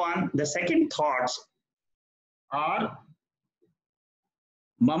second one? The second thoughts are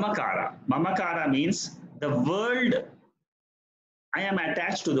mamakara. Mamakara means the world, I am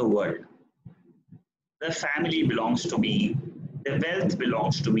attached to the world. The family belongs to me, the wealth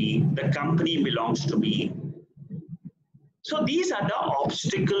belongs to me, the company belongs to me. So these are the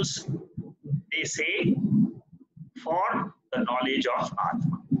obstacles, they say, for the knowledge of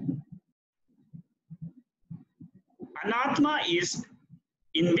Atma. Anatma is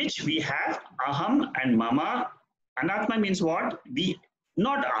in which we have Aham and Mama. Anatma means what?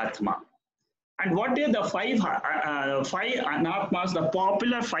 Not Atma. And what are the five anatmas, the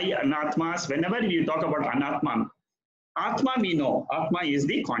popular five anatmas? Whenever you talk about anatma, Atma we know, Atma is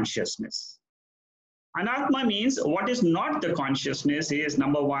the consciousness. Anatma means what is not the consciousness is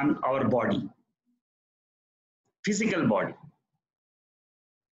number one, our body, physical body.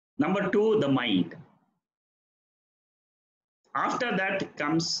 Number two, the mind. After that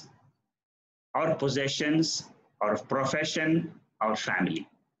comes our possessions, our profession, our family.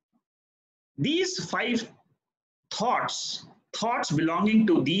 These five thoughts belonging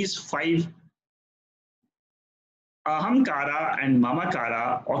to these five ahamkara and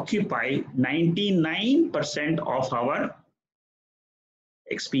mamakara occupy 99% of our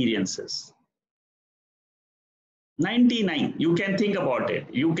experiences. 99, you can think about it.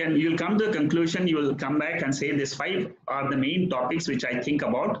 You'll come to the conclusion, you will come back and say these five are the main topics which I think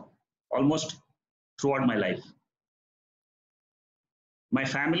about almost throughout my life. My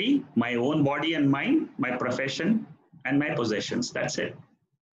family, my own body and mind, my profession, and my possessions. That's it.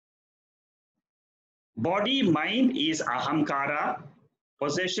 Body, mind is ahamkara,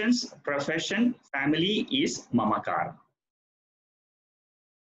 possessions, profession, family is mamakara.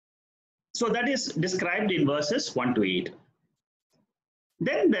 So that is described in verses 1 to 8.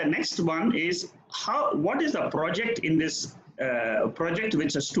 Then the next one is what is the project in this project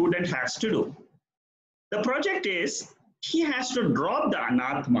which a student has to do? The project is he has to drop the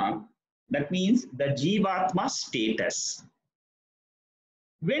anatma, that means the jivatma status.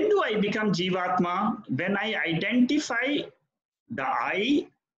 When do I become jivatma? When I identify the I,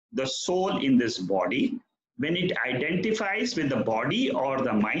 the soul in this body, when it identifies with the body or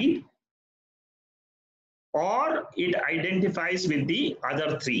the mind, or it identifies with the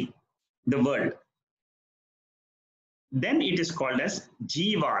other three, the world, then it is called as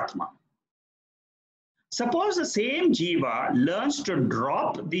jivatma. Suppose the same jiva learns to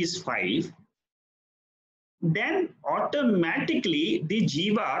drop these five, then automatically the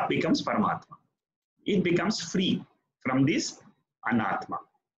jiva becomes paramatma. It becomes free from this anatma.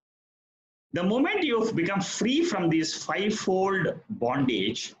 The moment you become free from this fivefold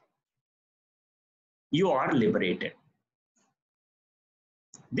bondage, you are liberated.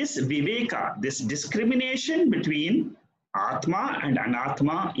 This viveka, this discrimination between atma and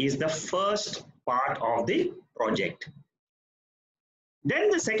anatma is the first part of the project.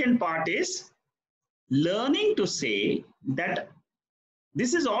 Then the second part is learning to say that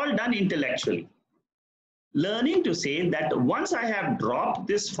this is all done intellectually. Learning to say that once I have dropped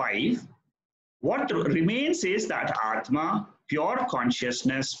this five, what remains is that atma, pure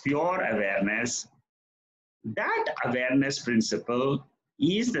consciousness, pure awareness. That awareness principle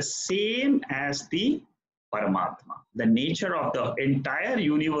is the same as the Paramatma. The nature of the entire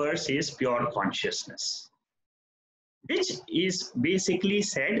universe is pure consciousness, which is basically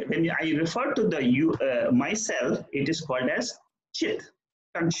said, when I refer to the myself, it is called as Chit,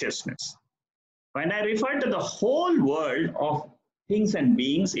 consciousness. When I refer to the whole world of things and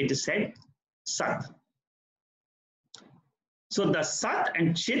beings, it is said Sat. So the Sat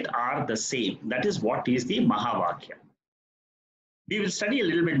and Chit are the same. That is what is the Mahavakya. We will study a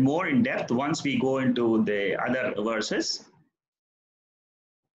little bit more in depth once we go into the other verses.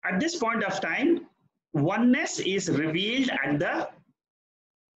 At this point of time, oneness is revealed at the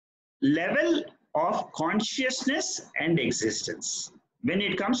level of consciousness and existence. When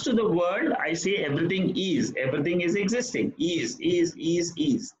it comes to the world, I say everything is existing, is,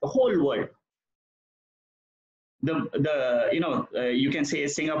 the whole world. You can say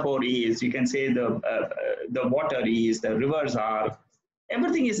Singapore is, you can say the water is, the rivers are,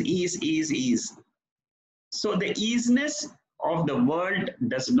 everything is. So the isness of the world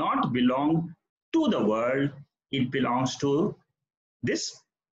does not belong to the world, it belongs to this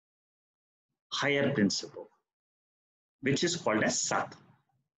higher principle, which is called as Sat.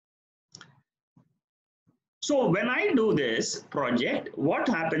 So when I do this project, what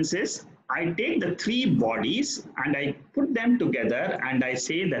happens is I take the three bodies and I put them together and I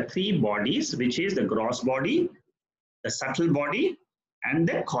say the three bodies, which is the gross body, the subtle body, and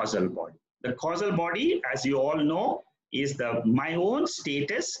the causal body. The causal body, as you all know, is my own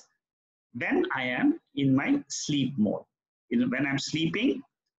status when I am in my sleep mode. When I'm sleeping,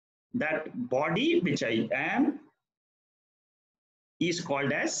 that body which I am is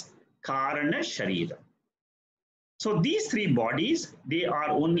called as Karana Sharira. So these three bodies, they are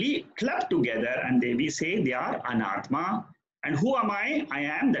only clubbed together and we say they are Anatma. And who am I? I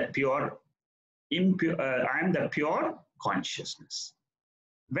am the pure consciousness.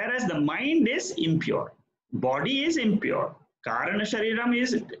 Whereas the mind is impure, body is impure. Karana Shariram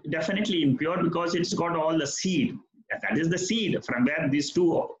is definitely impure because it's got all the seed. That is the seed from where these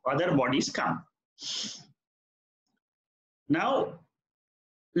two other bodies come. Now,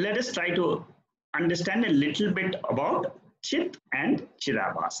 let us try to understand a little bit about Chit and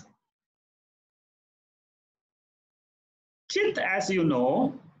Chidabhasa. Chit, as you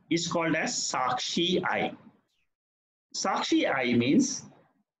know, is called as Sakshi I. Sakshi I means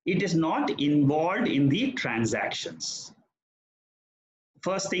it is not involved in the transactions.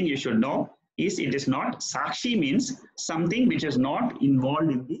 First thing you should know is it is not, Sakshi means something which is not involved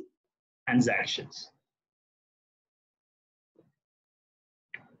in the transactions.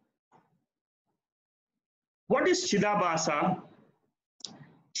 What is Chidabhasa?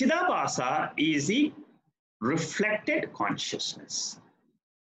 Chidabhasa is the reflected consciousness.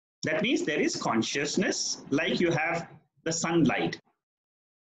 That means there is consciousness, like you have the sunlight.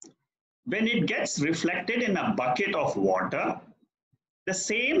 When it gets reflected in a bucket of water, the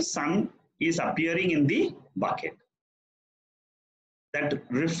same sun is appearing in the bucket. That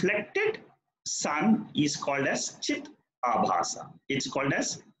reflected sun is called as Chit Abhasa. It's called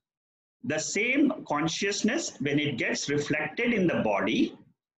as the same consciousness when it gets reflected in the body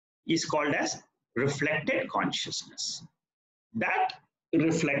is called as reflected consciousness. That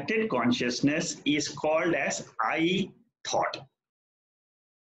reflected consciousness is called as I thought.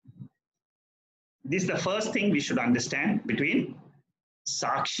 This is the first thing we should understand between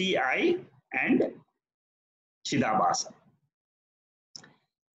Sakshi I and Chidabhasa.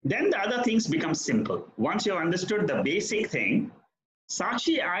 Then the other things become simple. Once you have understood the basic thing,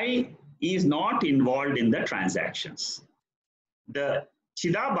 Sakshi I is not involved in the transactions. The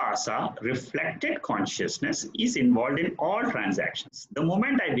Chidabhasa, reflected consciousness, is involved in all transactions. The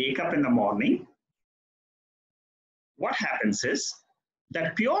moment I wake up in the morning, what happens is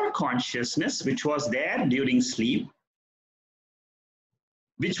that pure consciousness which was there during sleep,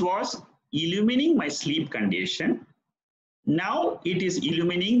 which was illumining my sleep condition, now it is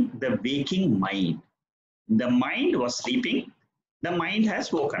illumining the waking mind. The mind was sleeping, the mind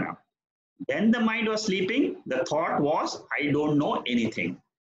has woken up. When the mind was sleeping, the thought was, I don't know anything.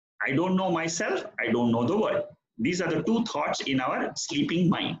 I don't know myself, I don't know the world. These are the two thoughts in our sleeping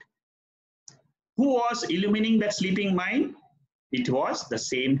mind. Who was illumining that sleeping mind? It was the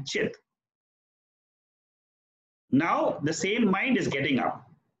same Chit. Now the same mind is getting up.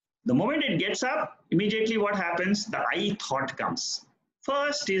 The moment it gets up, immediately what happens? The I thought comes.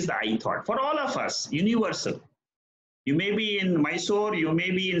 First is the I thought. For all of us, universal. You may be in Mysore, you may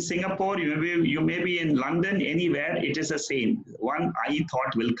be in Singapore, you may be in London, anywhere, it is the same. One I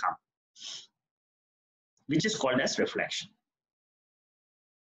thought will come, which is called as reflection.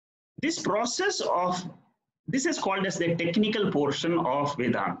 This process of, this is called as the technical portion of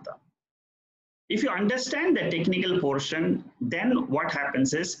Vedanta. If you understand the technical portion, then what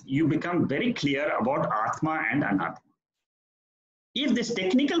happens is you become very clear about Atma and Anatma. If this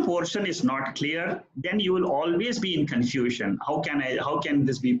technical portion is not clear, then you will always be in confusion. How can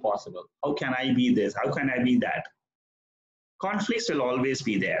this be possible? How can I be this? How can I be that? Conflicts will always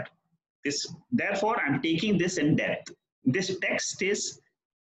be there. Therefore, I'm taking this in depth. This text is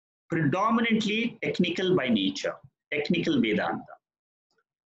predominantly technical by nature, technical Vedanta.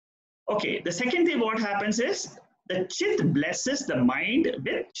 Okay, the second thing what happens is the Chit blesses the mind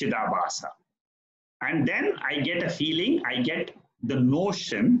with Chidabhasa. And then I get a feeling, I get the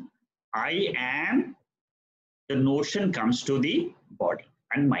notion, I am, the notion comes to the body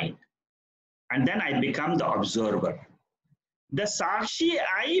and mind. And then I become the observer. The Sakshi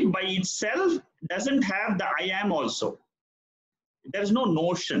I by itself doesn't have the I am also. There is no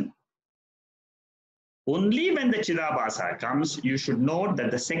notion. Only when the Chidabhasa comes, you should note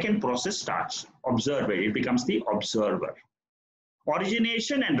that the second process starts. Observer, it becomes the observer.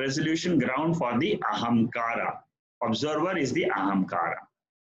 Origination and resolution ground for the Ahamkara. Observer is the Ahamkara.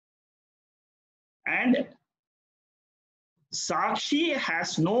 And Sakshi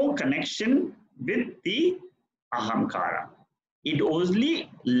has no connection with the Ahamkara. It only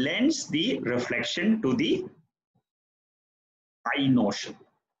lends the reflection to the I notion.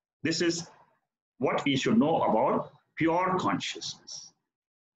 This is what we should know about pure consciousness.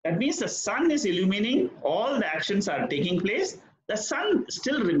 That means the sun is illuminating, all the actions are taking place, the sun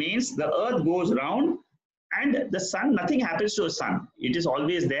still remains, the earth goes round, and the sun, nothing happens to a sun. It is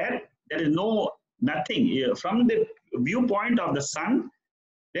always there. There is no nothing. From the viewpoint of the sun,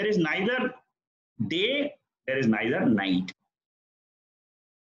 there is neither day, there is neither night.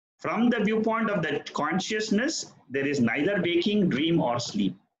 From the viewpoint of the consciousness, there is neither waking, dream, or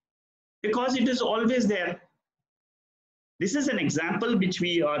sleep, because it is always there. This is an example which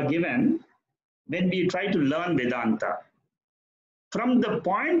we are given when we try to learn Vedanta. From the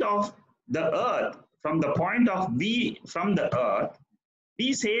point of the earth, from the point of from the earth,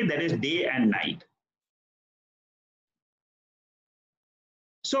 we say there is day and night.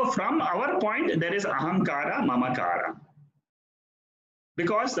 So from our point, there is ahamkara, mamakara.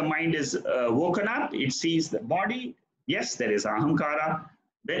 Because the mind is woken up, it sees the body. Yes, there is ahamkara.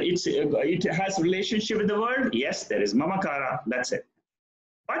 It has relationship with the world. Yes, there is mamakara. That's it.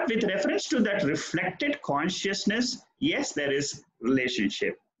 But with reference to that reflected consciousness, yes, there is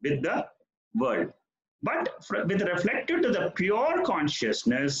relationship with the world. But with reflected to the pure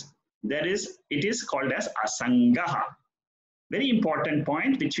consciousness, it is called as asangaha. Very important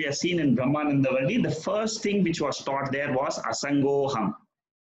point which we have seen in Brahmananda Valli. The first thing which was taught there was asangoham.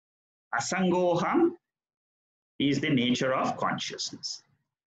 Asangoham is the nature of consciousness.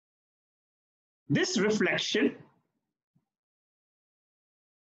 This reflection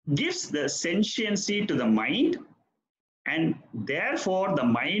gives the sentiency to the mind, and therefore the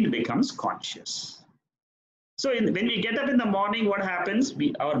mind becomes conscious. So when we get up in the morning, what happens?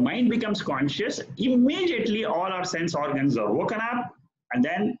 Our mind becomes conscious. Immediately all our sense organs are woken up, and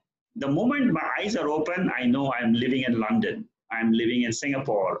then the moment my eyes are open, I know I'm living in London, I'm living in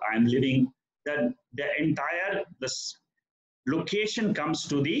Singapore, I'm living, the entire this location comes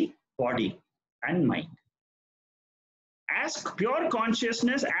to the body and mind. As pure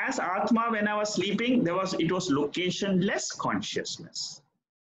consciousness, as Atma, when I was sleeping, it was locationless consciousness.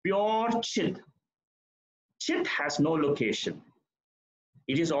 Pure Chit. Chit has no location.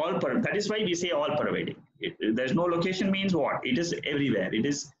 It is all, that is why we say all pervading. There's no location means what? It is everywhere. It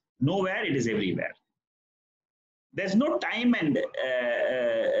is nowhere, it is everywhere. There's no time and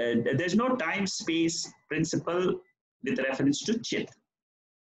there's no time-space principle with reference to Chit.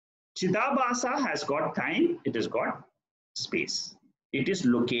 Chidabhasa has got time, it has got space. It is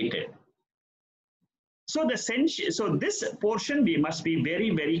located. So this portion we must be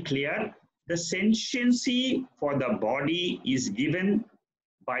very, very clear. The sentiency for the body is given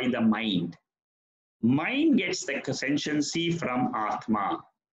by the mind. Mind gets the sentiency from Atma.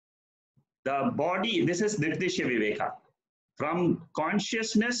 The body, this is Nirtisha Viveka. From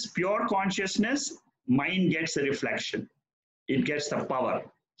consciousness, pure consciousness, mind gets a reflection. It gets the power.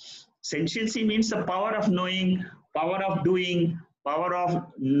 Sentiency means the power of knowing, power of doing, power of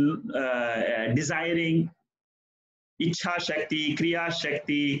desiring. Ichha Shakti, Kriya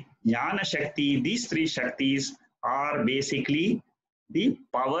Shakti, Jnana Shakti, these three Shaktis are basically the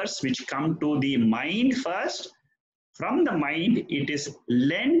powers which come to the mind first. From the mind, it is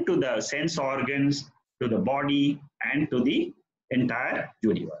lent to the sense organs, to the body, and to the entire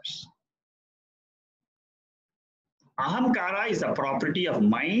universe. Ahamkara is a property of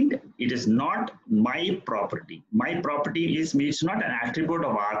mind. It is not my property. My property is, it's not an attribute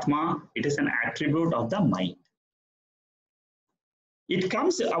of Atma. It is an attribute of the mind. It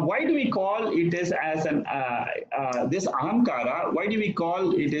comes, why do we call it is as an, this ahamkara, why do we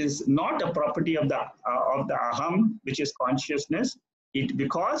call it is not a property of the aham, which is consciousness?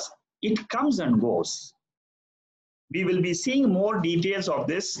 Because it comes and goes. We will be seeing more details of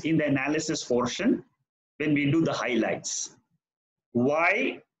this in the analysis portion, when we do the highlights.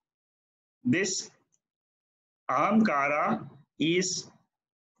 Why this ahamkara is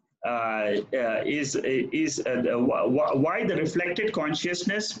why the reflected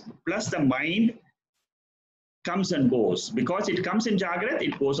consciousness plus the mind comes and goes. Because it comes in Jagrat,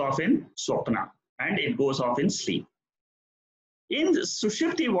 it goes off in Swapna, and it goes off in sleep. In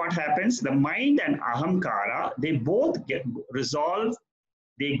Sushupti, what happens? The mind and ahamkara, they both get resolved.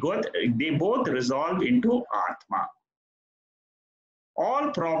 They both resolve into Atma. All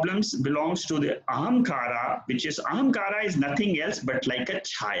problems belongs to the ahamkara, which is ahamkara is nothing else but like a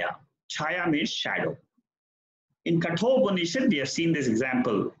chaya. Chaya means shadow. In Kathopanishad, we have seen this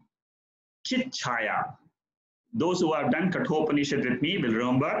example. Chit chaya. Those who have done Kathopanishad with me will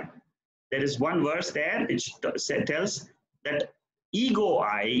remember there is one verse there which tells that ego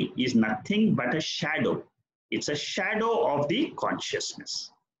I is nothing but a shadow. It's a shadow of the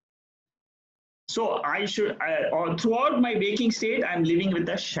consciousness. So I should, or throughout my waking state, I'm living with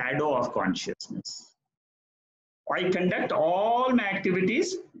the shadow of consciousness. I conduct all my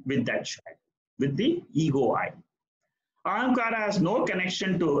activities with that shadow, with the ego I. Ahamkara has no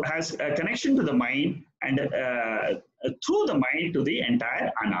connection to, has a connection to the mind and through the mind to the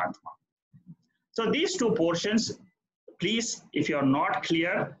entire anatma. So these two portions, please, if you're not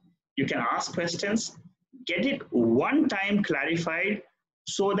clear, you can ask questions, get it one time clarified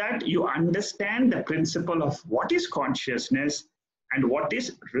so that you understand the principle of what is consciousness and what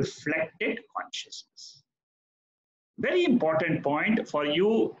is reflected consciousness. Very important point for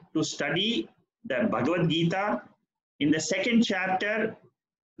you to study the Bhagavad Gita. In the second chapter,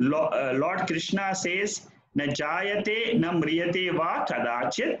 Lord Krishna says, Na jayate na mriyate va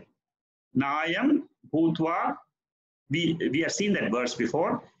kadachit nayam bhutva. We have seen that verse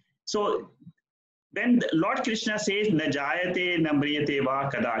before. So when Lord Krishna says, Na jayate na mriyate va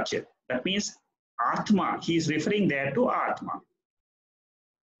kadachit, that means Atma. He is referring there to Atma,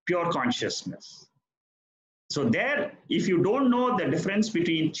 pure consciousness. So there, if you don't know the difference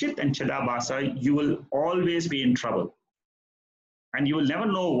between Chit and Chidabhasa, you will always be in trouble. And you will never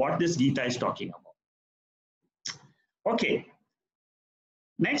know what this Gita is talking about. Okay.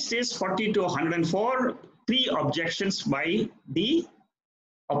 Next is 40 to 104, 3 objections by the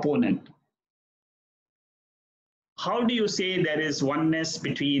opponent. How do you say there is oneness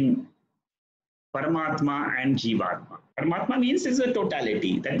between Paramatma and Jivatma? Paramatma means it's a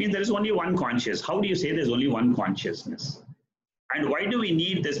totality. That means there is only one conscious. How do you say there's only one consciousness? And why do we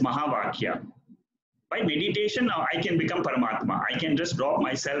need this Mahavakya? By meditation, I can become Paramatma. I can just drop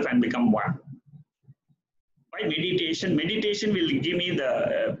myself and become one. By meditation, meditation will give me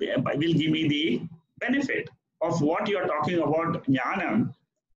the benefit of what you are talking about, Jnanam.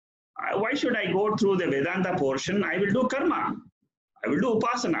 Why should I go through the Vedanta portion? I will do karma. I will do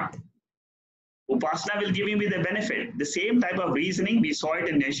upasana. Upasana will give me the benefit. The same type of reasoning, we saw it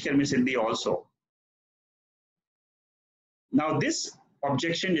in Nishkarmi Siddhi also. Now this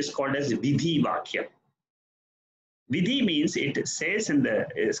objection is called as Vidhi Vakya. Vidhi means it says in the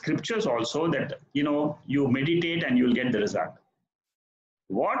scriptures also that, you meditate and you'll get the result.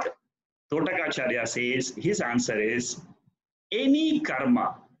 What Totakacharya says, his answer is, any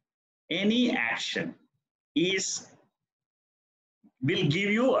karma, any action will give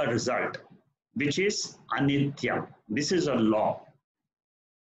you a result, which is anitya. This is a law.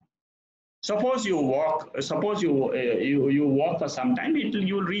 Suppose you walk, you walk for some time,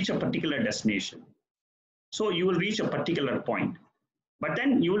 you will reach a particular destination. So you will reach a particular point. But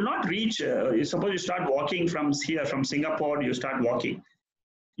then you will not reach, suppose you start walking from here, from Singapore, you start walking.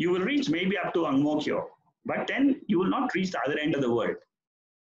 You will reach maybe up to Ang Mo Kio, but then you will not reach the other end of the world.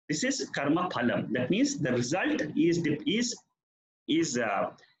 This is karma phalam. That means the result is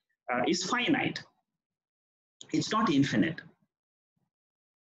finite. It's not infinite.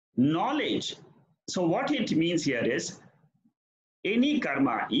 Knowledge. So what it means here is any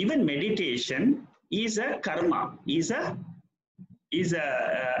karma, even meditation, is a karma, is a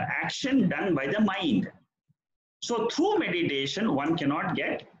action done by the mind. So through meditation, one cannot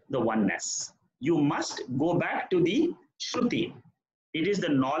get the oneness. You must go back to the Shruti. It is the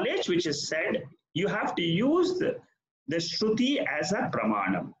knowledge which is said. You have to use the Shruti as a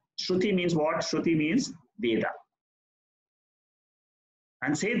pramanam. Shruti means what? Shruti means Veda.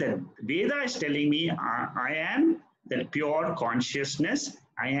 And say that Veda is telling me I am the pure consciousness.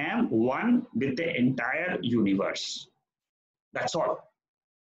 I am one with the entire universe. That's all.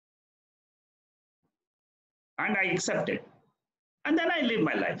 And I accept it. And then I live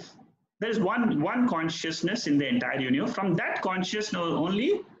my life. There is one consciousness in the entire universe. From that consciousness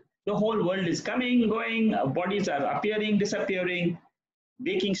only, the whole world is coming, going, bodies are appearing, disappearing.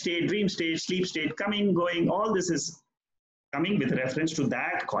 waking state, dream state, sleep state, coming, going, all this is coming with reference to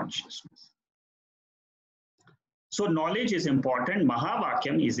that consciousness. So knowledge is important.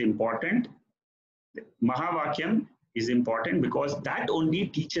 Mahavakyam is important. Mahavakyam is important because that only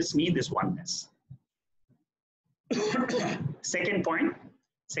teaches me this oneness. Second point,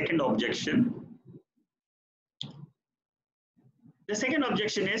 second objection. The second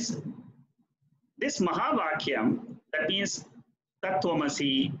objection is this Mahavakyam, that means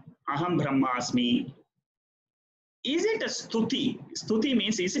Tattvamasi, Aham Brahmasmi. Is it a stuti? Stuti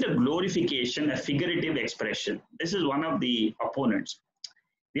means, is it a glorification, a figurative expression? This is one of the opponents.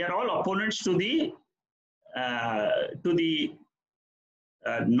 They are all opponents to the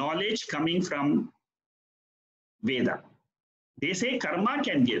knowledge coming from Veda. They say karma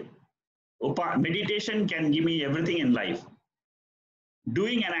can give, meditation can give me everything in life.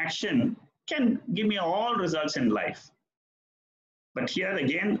 Doing an action can give me all results in life. But here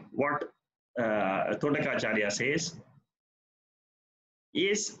again, what Totakacharya says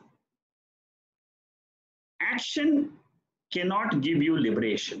is action cannot give you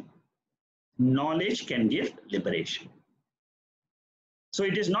liberation. Knowledge can give liberation. So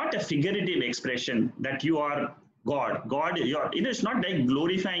it is not a figurative expression that you are God. God, it is not like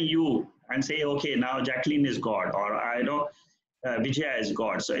glorifying you and say, okay, now Jacqueline is God, or I know Vijaya is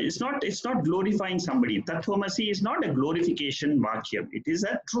God. So it's not glorifying somebody. Tattvamasi is not a glorification vakyam. It is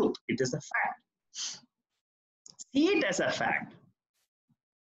a truth. It is a fact. See it as a fact.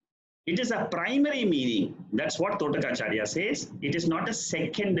 It is a primary meaning. That's what Totakacharya says. It is not a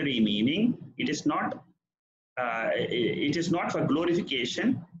secondary meaning. It is not for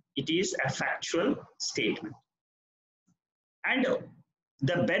glorification. It is a factual statement. And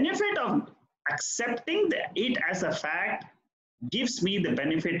the benefit of accepting it as a fact gives me the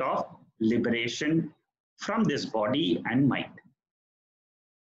benefit of liberation from this body and mind.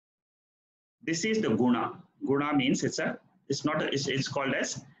 This is the guna. Guna means it's called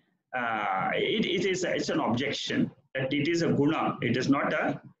as it's an objection that it is a guna. It is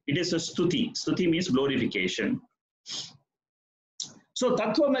a stuti. Stuti means glorification. So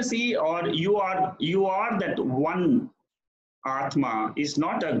Tattvamasi, or you are that one Atma, is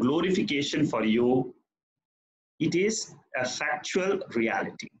not a glorification for you. It is a factual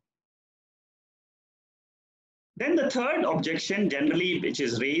reality. Then the third objection, generally, which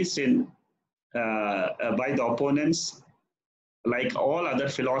is raised by the opponents, like all other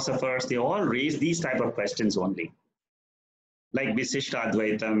philosophers, they all raise these type of questions only. Like Visishta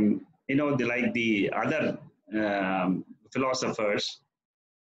Advaitam, like the other philosophers.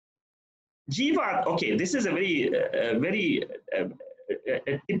 Jiva, okay, this is a very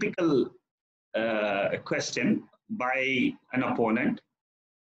typical question by an opponent.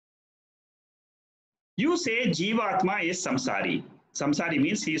 You say Jivatma is samsari. Samsari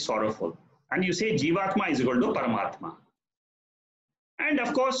means he is sorrowful. And you say Jivatma is equal to Paramatma. And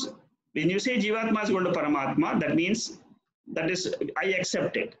of course, when you say Jivatma is equal to Paramatma, that means, I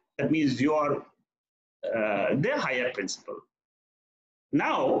accept it. That means you are the higher principle.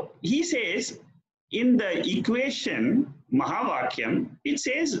 Now, he says, in the equation, Mahavakyam, it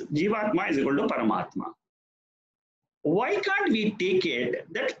says Jivatma is equal to Paramatma. Why can't we take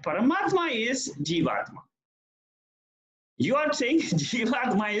it that Paramatma is Jivatma? You are saying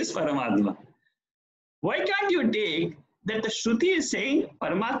Jivatma is Paramatma. Why can't you take that the Shruti is saying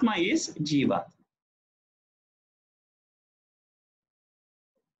Paramatma is Jivatma?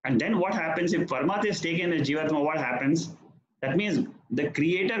 And then what happens if Paramatma is taken as Jivatma? What happens? That means the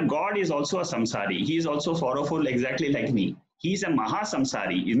creator God is also a samsari. He is also sorrowful exactly like me. He is a Maha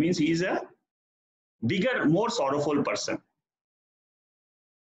Samsari. It means he is a bigger, more sorrowful person.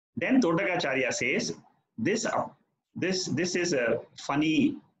 Then Totakacharya says, this is a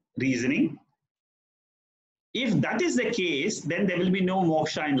funny reasoning. If that is the case, then there will be no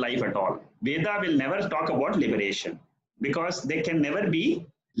moksha in life at all. Veda will never talk about liberation because there can never be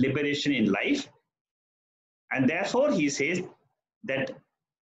liberation in life. And therefore, he says that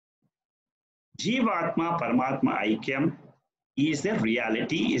Jivatma Paramatma Aikyam is the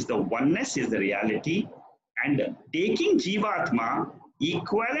reality, is the oneness, is the reality. And taking Jivatma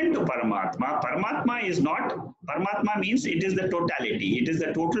equivalent to Paramatma, Paramatma is not, Paramatma means it is the totality, it is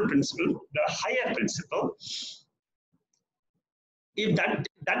the total principle, the higher principle. If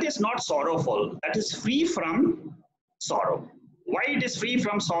that is not sorrowful, that is free from sorrow. Why it is free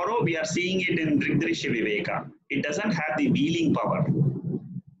from sorrow? We are seeing it in Drigdrisha Viveka. It doesn't have the wheeling power.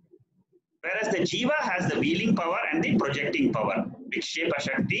 Whereas the Jiva has the wheeling power and the projecting power, Vikshepa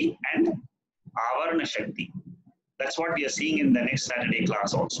Shakti and Avarana Shakti. That's what we are seeing in the next Saturday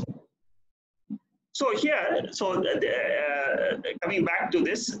class also. So here, coming back to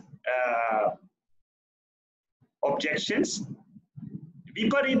this objections,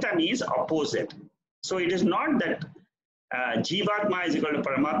 viparita means opposite. So it is not that Jivatma is equal to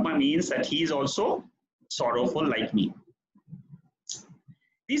Paramatma means that he is also sorrowful like me.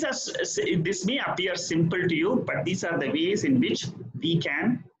 This may appear simple to you, but these are the ways in which we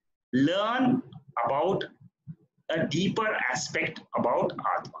can learn about a deeper aspect about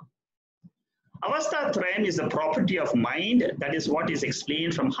Atma. Avastha Trayam is the property of mind. That is what is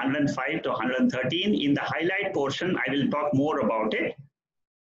explained from 105 to 113. In the highlight portion, I will talk more about it.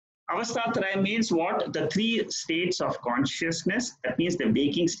 Avastha Trayam means what? The three states of consciousness. That means the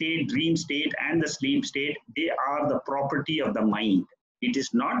waking state, dream state, and the sleep state. They are the property of the mind. It is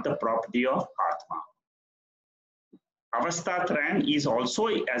not the property of Atma. Avastha Trayam is also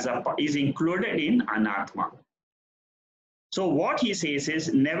is included in Anatma. So what he says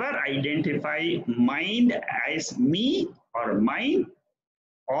is never identify mind as me or mine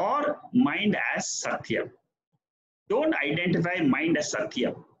or mind as Satya. Don't identify mind as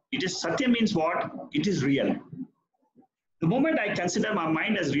Satya. It is Satya means what? It is real. The moment I consider my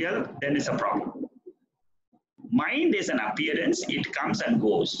mind as real, then it's a problem. Mind is an appearance, it comes and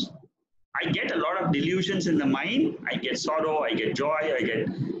goes. I get a lot of delusions in the mind. I get sorrow, I get joy, I get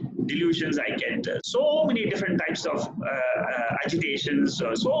delusions, I get so many different types of agitations,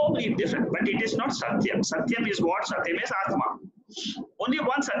 so many different, but it is not Satyam. Satyam is what? Satyam is Atma. Only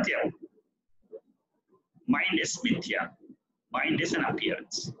one Satyam. Mind is Mithya. Mind is an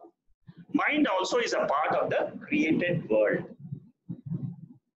appearance. Mind also is a part of the created world.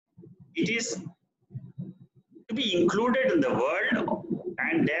 It is to be included in the world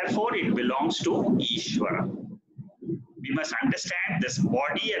and therefore it belongs to Ishvara. We must understand this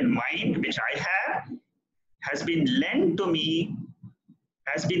body and mind which I have has been lent to me,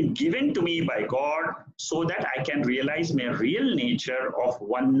 has been given to me by God so that I can realize my real nature of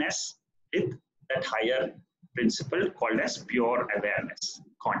oneness with that higher principle called as pure awareness,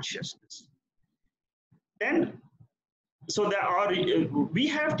 consciousness. Then, so there are, we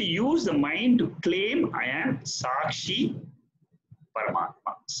have to use the mind to claim I am Sakshi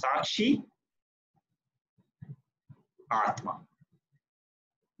Paramatma, Sakshi Atma.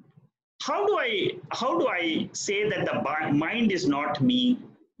 How do I say that the mind is not me?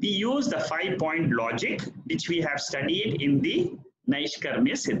 We use the 5-point logic which we have studied in the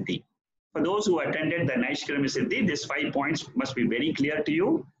Naishkarmya Siddhi. For those who attended the Naishkarmya Siddhi, these 5 points must be very clear to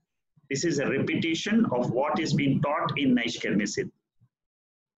you. This is a repetition of what is being taught in Naishkarmya Siddhi.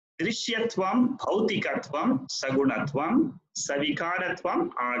 Drishyatvam, Bhautikatvam, Sagunatvam, Savikaratvam,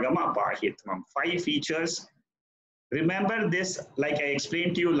 Agama Bahitvam. 5 features. Remember this, like I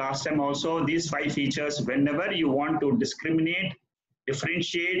explained to you last time also, these 5 features, whenever you want to discriminate,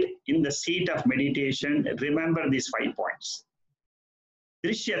 differentiate in the seat of meditation, remember these 5 points.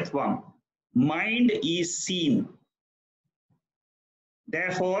 Drishyatvam, mind is seen.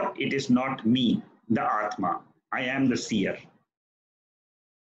 Therefore, it is not me, the Atma. I am the seer.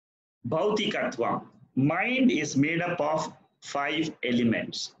 Bhautikatvam, mind is made up of 5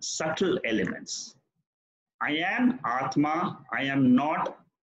 elements, subtle elements. I am Atma, I am not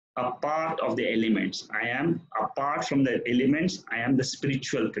a part of the elements. I am apart from the elements, I am the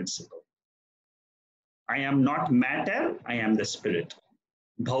spiritual principle. I am not matter, I am the spirit.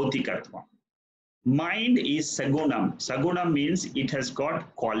 Bhautikatva. Mind is Sagunam. Sagunam means it has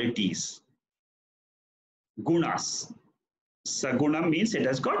got qualities. Gunas. Sagunam means it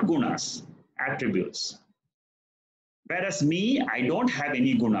has got gunas, attributes. Whereas me, I don't have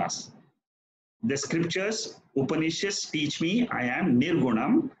any gunas. The scriptures, Upanishads teach me I am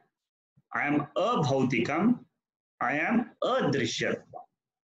Nirgunam, I am Abhautikam, I am Adrishyatva.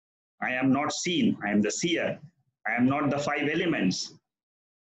 I am not seen, I am the seer. I am not the 5 elements.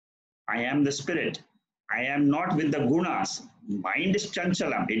 I am the spirit. I am not with the gunas. Mind is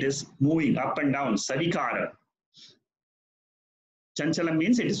chanchalam, it is moving up and down, savikara. Chanchalam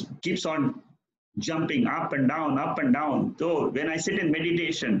means it keeps on jumping up and down, up and down. So when I sit in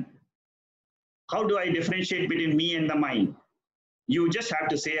meditation, how do I differentiate between me and the mind? You just have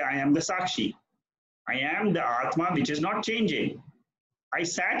to say, I am the Sakshi. I am the Atma, which is not changing. I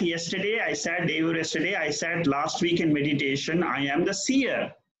sat yesterday, I sat day before yesterday, I sat last week in meditation. I am the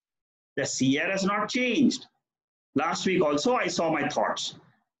seer. The seer has not changed. Last week also, I saw my thoughts.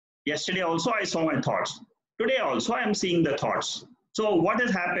 Yesterday also, I saw my thoughts. Today also, I am seeing the thoughts. So what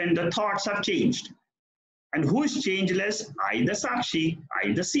has happened? The thoughts have changed. And who is changeless? I, the Sakshi,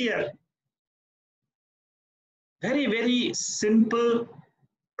 I, the seer. Very, very simple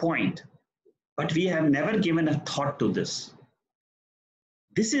point, but we have never given a thought to this.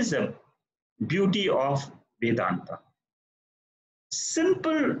 This is a beauty of Vedanta.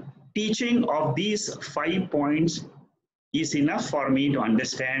 Simple teaching of these 5 points is enough for me to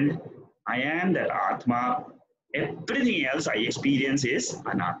understand I am that Atma. Everything else I experience is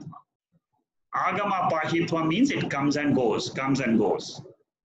Anatma. Agama Pahitva means it comes and goes, comes and goes.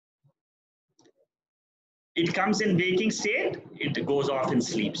 It comes in waking state, it goes off in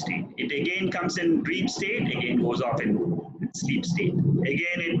sleep state. It again comes in dream state, again goes off in sleep state.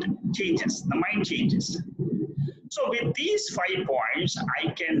 Again it changes, the mind changes. So with these 5 points,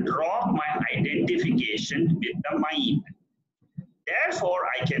 I can draw my identification with the mind. Therefore,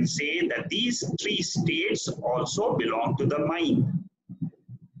 I can say that these 3 states also belong to the mind.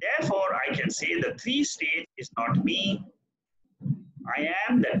 Therefore, I can say the 3 states is not me. I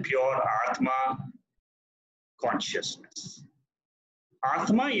am the pure Atma consciousness.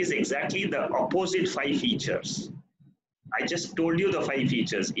 Atma is exactly the opposite 5 features. I just told you the 5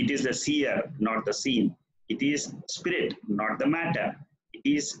 features. It is the seer, not the seen. It is spirit, not the matter. It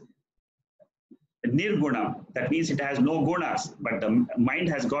is nirguna. That means it has no gunas, but the mind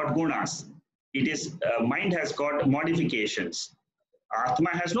has got gunas. It is mind has got modifications.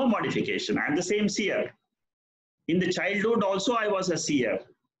 Atma has no modification. I am the same seer. In the childhood also I was a seer.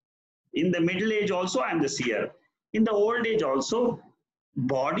 In the middle age also I am the seer. In the old age also,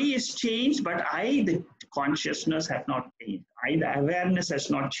 body is changed, but I, the consciousness, have not changed. I, the awareness, has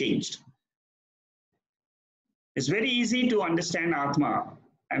not changed. It's very easy to understand Atma.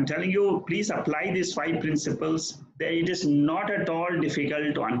 I'm telling you, please apply these 5 principles. It is not at all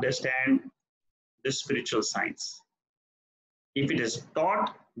difficult to understand the spiritual science. If it is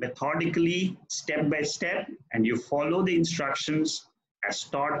taught methodically, step by step, and you follow the instructions as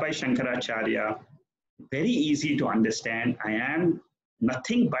taught by Shankaracharya, very easy to understand. I am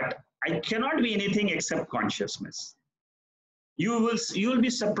nothing but, I cannot be anything except consciousness. You will be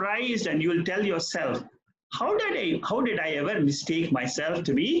surprised and you will tell yourself, how did I ever mistake myself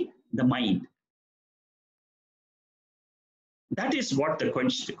to be the mind? That is what the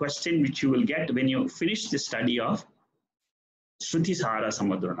question which you will get when you finish the study of Sruti Sara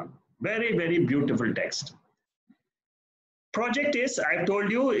Samudharanam. Very, very beautiful text. Project is, I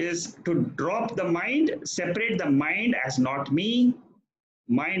told you, is to drop the mind, separate the mind as not me.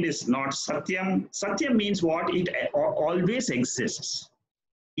 Mind is not Satyam. Satyam means what? It always exists.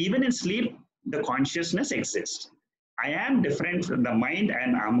 Even in sleep, the consciousness exists. I am different from the mind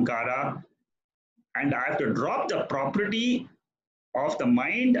and Amkara, and I have to drop the property of the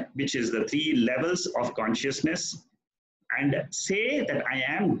mind, which is the 3 levels of consciousness, and say that I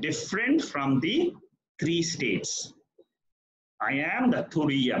am different from the 3 states. I am the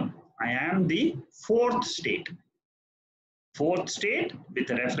Turiyam. I am the 4th state. 4th state with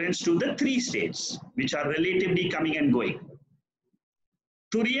reference to the 3 states, which are relatively coming and going.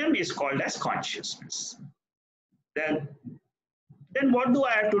 Turiyam is called as consciousness. Then what do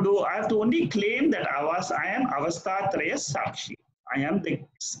I have to do? I have to only claim that I am Avastatraya Sakshi. I am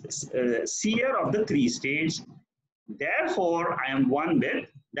the seer of the 3 states. Therefore, I am one with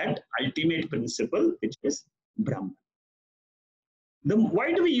that ultimate principle, which is Brahman.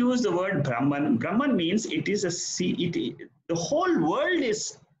 Why do we use the word Brahman? Brahman means it is the whole world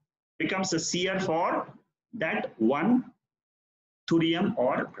becomes a seer for that one Turiyam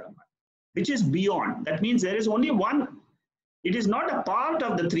or Brahman, which is beyond. That means there is only one. It is not a part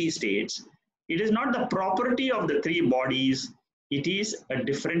of the 3 states. It is not the property of the 3 bodies. It is a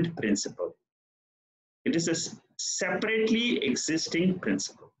different principle. It is a separately existing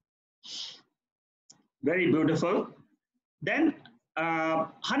principle. Very beautiful. Then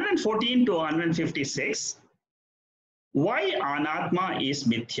 114 to 156. Why Anatma is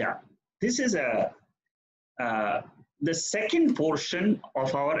Mithya? This is the second portion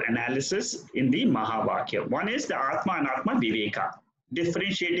of our analysis in the Mahavakya. One is the Atma Anatma Viveka,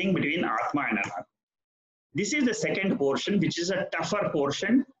 differentiating between Atma and Anatma. This is the second portion, which is a tougher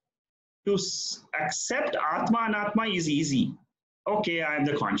portion. To accept Atma Anatma is easy. Okay, I am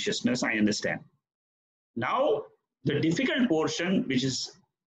the consciousness, I understand. Now, the difficult portion, which is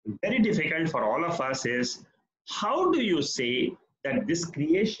very difficult for all of us, is how do you say that this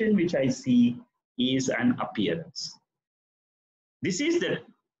creation which I see is an appearance? This is the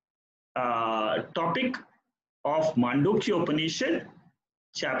topic of Mandukya Upanishad,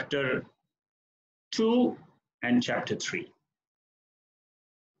 chapter 2 and chapter 3.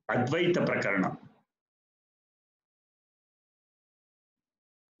 Advaita Prakaranam.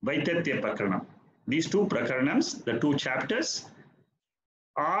 Vaitatya Prakaranam. These 2 prakaranams, the 2 chapters,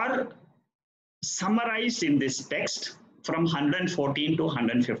 are summarized in this text from 114 to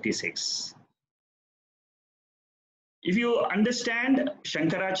 156. if you understand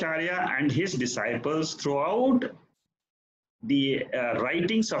Shankaracharya and his disciples throughout the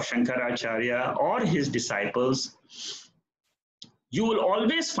writings of Shankaracharya or his disciples, you will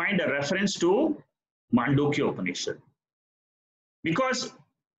always find a reference to Mandukya Upanishad. Because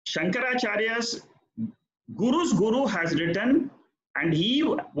Shankaracharya's Guru's Guru has written, and he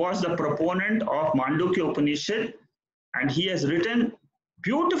was the proponent of Mandukya Upanishad, and he has written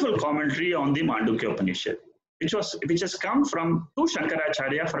beautiful commentary on the Mandukya Upanishad, which has come from to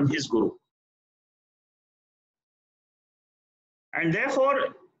Shankaracharya from his Guru. And therefore,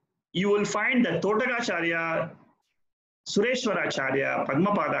 you will find that Totakacharya, Sureshwaracharya,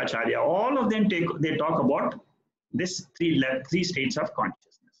 Padmapadacharya, all of them they talk about this three states of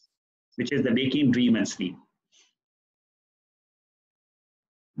consciousness, which is the waking, dream, and sleep.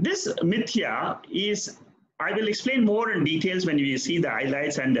 This mithya is, I will explain more in details when you see the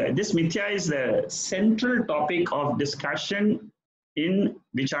highlights, and this mithya is the central topic of discussion in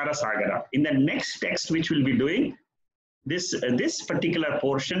Vichara Sagara. In the next text which we'll be doing, this particular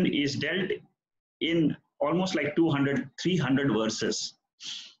portion is dealt in almost like 200, 300 verses.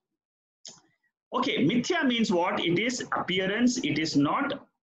 Okay, mithya means what? It is appearance, it is not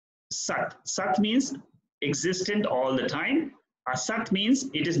sat. Sat means existent all the time. Asat means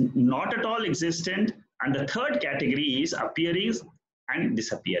it is not at all existent. And the third category is appearing and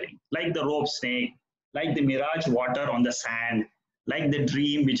disappearing, like the rope snake, like the mirage water on the sand, like the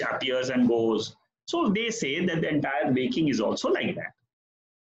dream which appears and goes. So they say that the entire waking is also like that.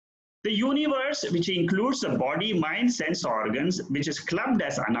 The universe, which includes the body, mind, sense organs, which is clubbed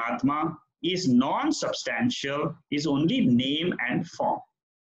as anatma, is non-substantial, is only name and form.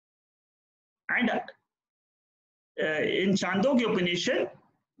 And in Chandogya Upanishad,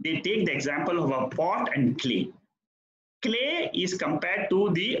 they take the example of a pot and clay. Clay is compared to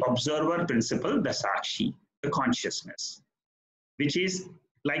the observer principle, the sakshi, the consciousness, which is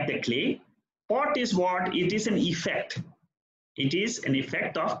like the clay. Pot is what? It is an effect. It is an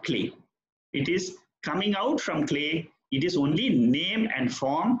effect of clay. It is coming out from clay. It is only name and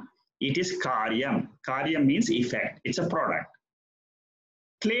form. It is karyam. Karyam means effect. It's a product.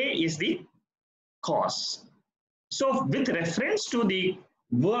 Clay is the cause. So with reference to the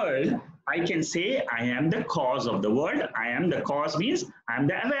world, I can say I am the cause of the world. I am the cause means I am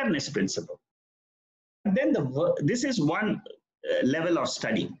the awareness principle. And then this is one level of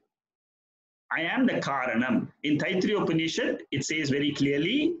study. I am the Karanam. In Taittiriya Upanishad, it says very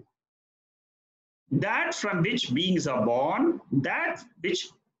clearly that from which beings are born, that which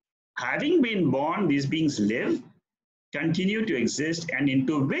having been born, these beings live, continue to exist, and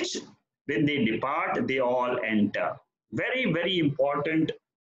into which when they depart, they all enter. Very, very important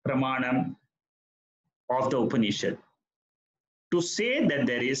pramanam of the Upanishad to say that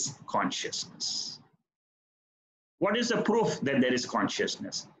there is consciousness. What is the proof that there is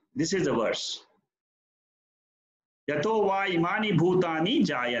consciousness? This is the verse. Yato va imani bhutani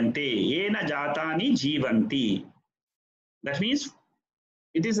jayante, yena jatani jivanti. That means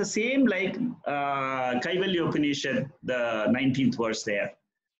it is the same like Kaivalya Upanishad, the 19th verse there.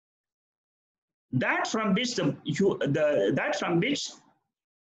 That from which the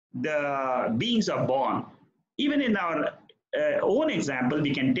beings are born. Even in our own example,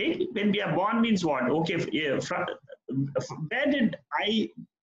 we can take when we are born means what? Okay,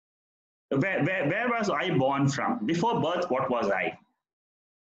 where was I born from? Before birth, what was I?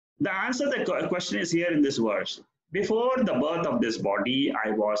 The answer to the question is here in this verse. Before the birth of this body,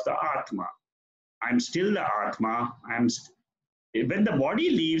 I was the Atma. I'm still the Atma. When the body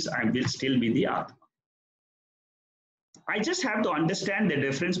leaves, I will still be the Atma. I just have to understand the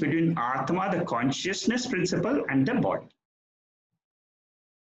difference between Atma, the consciousness principle, and the body.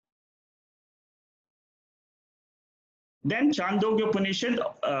 Then Chandogya Upanishad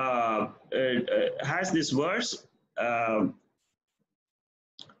has this verse, Sadeva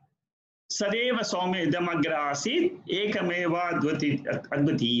Soumya Idamagra Asit Ekameva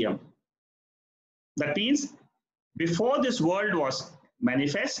Advitiyam. That means before this world was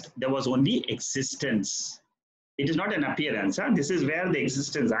manifest, there was only existence. It is not an appearance. Huh? This is where the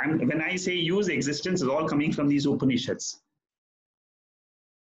existence, when I say use existence, is all coming from these Upanishads.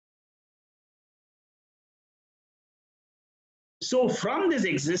 So from this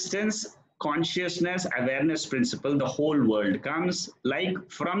existence, consciousness, awareness principle, the whole world comes. Like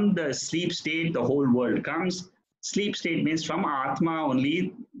from the sleep state, the whole world comes. Sleep state means from Atma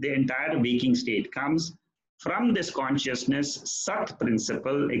only the entire waking state comes. From this consciousness, Sat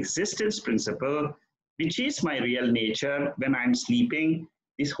principle, existence principle, which is my real nature, when I'm sleeping,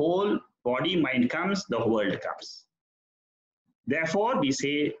 this whole body, mind comes, the world comes. Therefore, we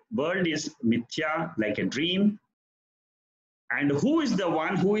say world is mithya, like a dream. And who is the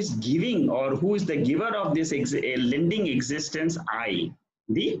one who is giving, or who is the giver of this lending existence? I,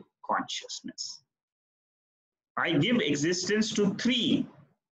 the consciousness. I give existence to three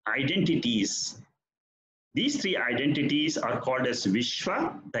identities. These three identities are called as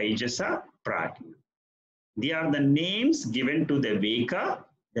Vishwa, Taijasa, Prajna. They are the names given to the waker,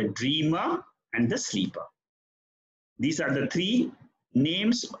 the dreamer, and the sleeper. These are the three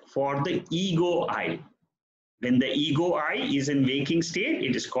names for the ego I. When the ego I is in waking state,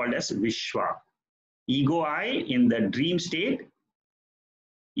 it is called as Vishwa. Ego I in the dream state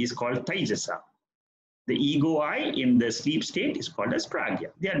is called Taijasa. The ego I in the sleep state is called as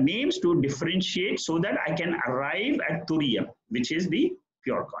Pragya. They are names to differentiate so that I can arrive at Turiyam, which is the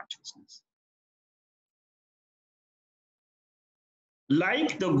pure consciousness.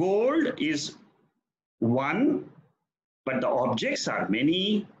 Like the gold is one, but the objects are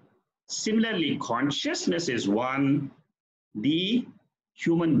many. Similarly, consciousness is one, the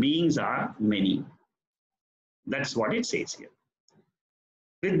human beings are many. That's what it says here.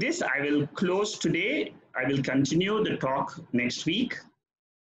 With this, I will close today. I will continue the talk next week.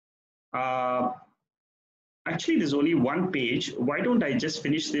 Actually, there's only one page. Why don't I just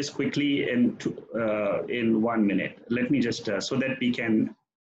finish this quickly in 1 minute? Let me just, so that we can,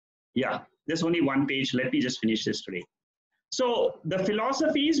 yeah, there's only one page. Let me just finish this today. So the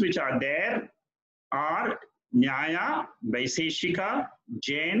philosophies which are there are Nyaya, Vaiseshika,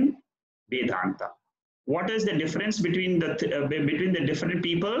 Jain, Vedanta. What is the difference between the different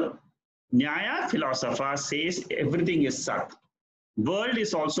people? Nyaya philosopher says everything is Sat. World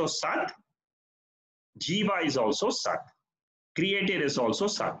is also Sat. Jiva is also Sat. Creator is also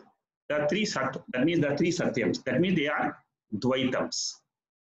Sat. The three Sat, that means the three Satyams. That means they are Dvaitams.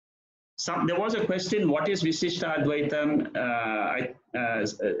 There was a question, what is Visishta Advaitam?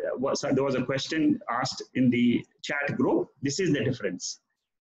 There was a question asked in the chat group. This is the difference.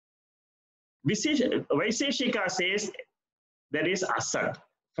 Vaiseshika says there is Asat.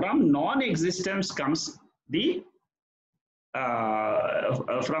 From non-existence comes the,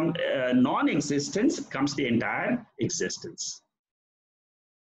 non-existence comes the entire existence.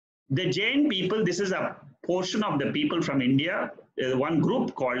 The Jain people, this is a portion of the people from India, one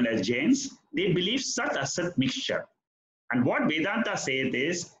group called as Jains, they believe Sat Asat mixture. And what Vedanta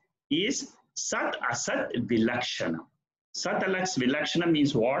says is Sat Asat Vilakshana. Sat Asat Vilakshana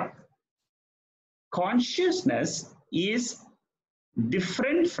means what? Consciousness is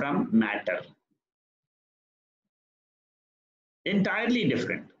different from matter. Entirely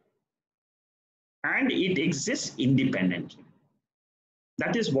different. And it exists independently.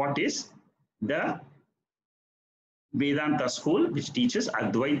 That is what is the Vedanta school, which teaches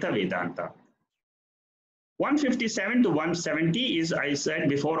Advaita Vedanta. 157 to 170 is, I said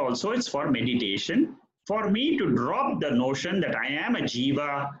before also, it's for meditation. For me to drop the notion that I am a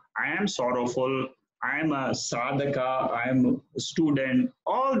jiva, I am sorrowful, I am a sadhaka, I am a student,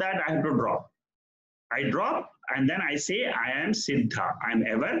 all that I have to drop. I drop and then I say I am siddha, I am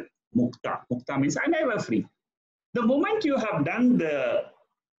ever mukta. Mukta means I am ever free. The moment you have done the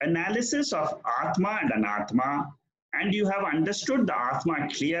analysis of Atma and Anatma, and you have understood the Atma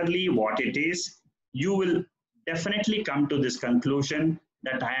clearly what it is, you will definitely come to this conclusion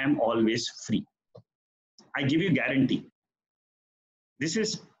that I am always free. I give you guarantee. This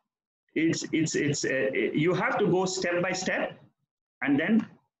is, you have to go step by step and then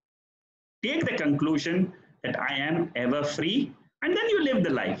take the conclusion that I am ever free, and then you live the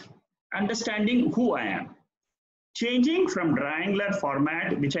life, understanding who I am. Changing from triangular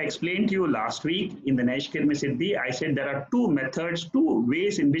format, which I explained to you last week in the Naishkarmya Siddhi, I said there are two methods, two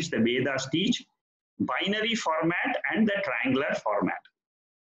ways in which the Vedas teach, binary format and the triangular format.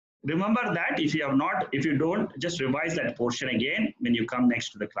 Remember that. If you don't, just revise that portion again when you come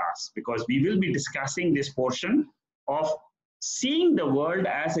next to the class, because we will be discussing this portion of seeing the world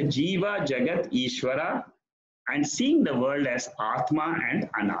as a Jiva, Jagat, Ishvara, and seeing the world as Atma and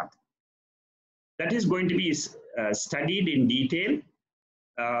Anatma. That is going to be studied in detail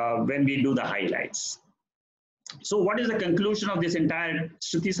when we do the highlights. So what is the conclusion of this entire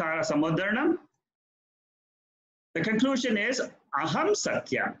Sruti Sara Samudharanam? The conclusion is Aham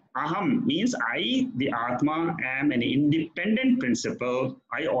Satya. Aham means I, the Atma, am an independent principle.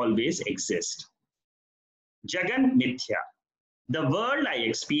 I always exist. Jagan Mithya. The world I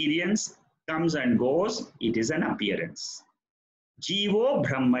experience comes and goes. It is an appearance. Jivo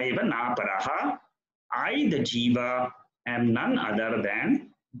Brahmaiva Naparaha. I, the Jiva, am none other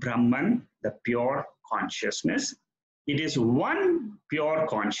than Brahman, the pure consciousness. It is one pure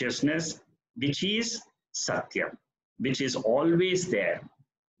consciousness which is Satya, which is always there,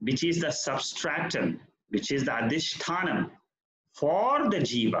 which is the substratum, which is the Adhishthanam, for the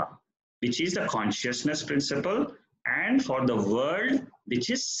jiva, which is the consciousness principle, and for the world, which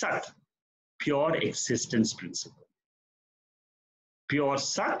is sat, pure existence principle. Pure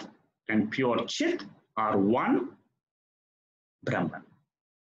sat and pure chit are one Brahman.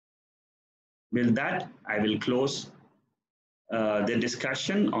 With that, I will close the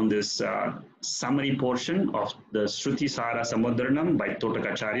discussion on this summary portion of the Sruti Sara Samudharanam by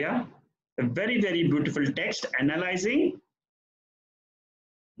Totakacharya. A very, very beautiful text analyzing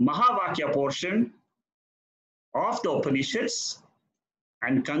Mahavakya portion of the Upanishads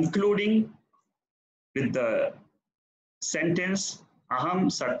and concluding with the sentence Aham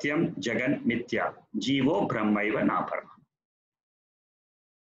Satyam Jagan Mithya Jivo Brahmaiva Naparma.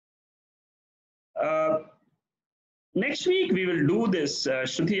 Next week we will do this,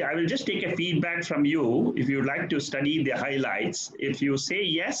 Shruti. I will just take a feedback from you if you would like to study the highlights. If you say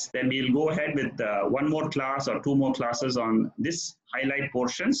yes, then we'll go ahead with one more class or two more classes on this highlight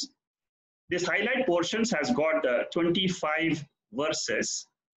portions. This highlight portions has got 25 verses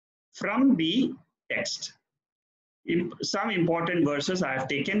from the text. Some important verses I have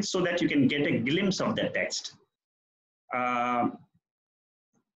taken so that you can get a glimpse of the text.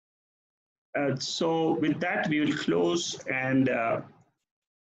 So with that, we will close and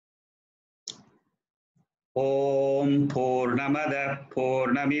Om Purnamada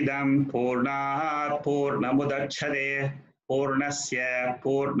Purnamidam Purnat Purnamudachade Purnasya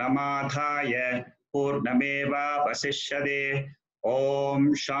Purnamadhaya Purnameva Vasishyade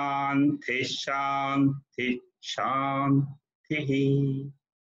Om Shanti Shanti Shanti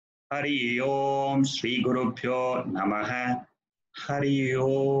Hari Om Sri Gurubhyo Namaha Hari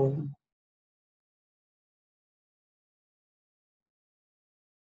Om.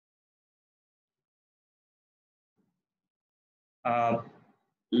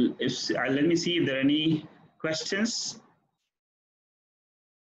 Let me see if there are any questions.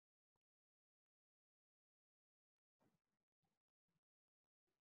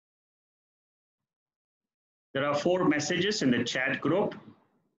 There are 4 messages in the chat group.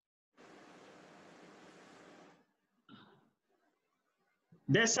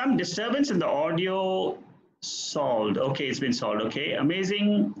 There's some disturbance in the audio. Solved. Okay, it's been solved. Okay,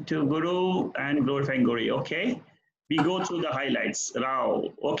 amazing to Guru and glorifying Guru. Okay, we go through the highlights. Rao.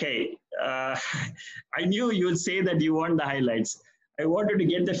 Okay, I knew you would say that you want the highlights. I wanted to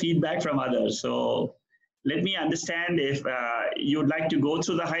get the feedback from others. So let me understand if you'd like to go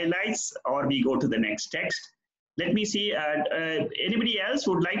through the highlights or we go to the next text. Let me see. Anybody else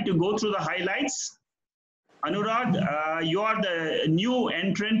would like to go through the highlights? Anurag, you are the new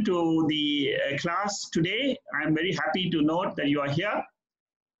entrant to the class today. I'm very happy to note that you are here.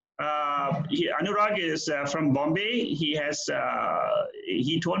 Anurag is from Bombay. He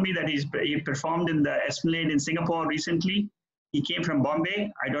told me that he performed in the Esplanade in Singapore recently. He came from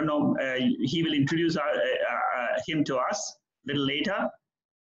Bombay. I don't know. He will introduce him to us a little later.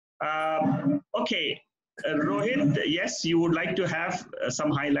 Okay, Rohit, yes, you would like to have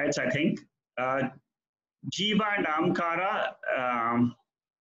some highlights, I think. Jiva and Amkara,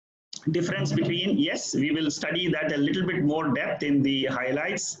 difference between, yes, we will study that a little bit more depth in the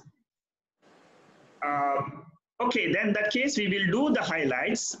highlights. Okay, then in that case, we will do the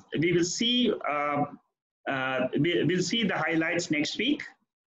highlights. We will see, we'll see the highlights next week.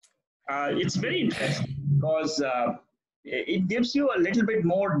 It's very interesting because it gives you a little bit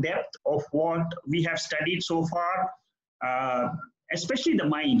more depth of what we have studied so far. Especially the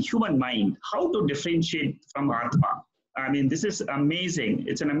mind, human mind, how to differentiate from Atma. I mean, this is amazing.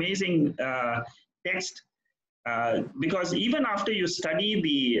 It's an amazing text because even after you study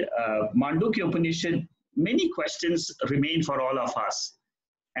the Mandukya Upanishad, many questions remain for all of us.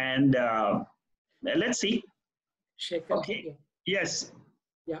 And let's see. Shekhar, okay. Yes.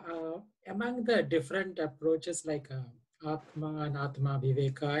 Yeah. Among the different approaches like Atma and Atma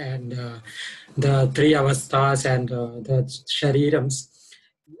Viveka and the 3 avasthas and the sharirams,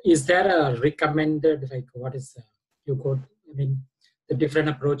 is there a recommended, like what is you go, I mean, the different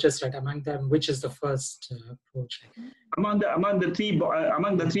approaches, right? Among them, which is the first approach? Among the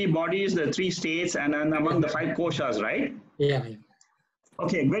three bodies, the 3 states, and among the 5 koshas, right? Yeah, yeah.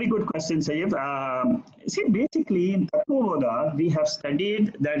 Okay, very good question, Sayyid. See, basically in Tattva-boda, we have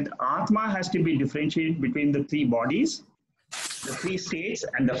studied that Atma has to be differentiated between the 3 bodies, the 3 states,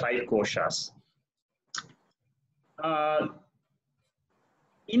 and the 5 koshas.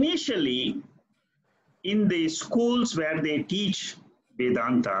 Initially, in the schools where they teach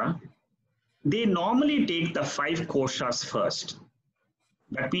Vedanta, they normally take the 5 koshas first.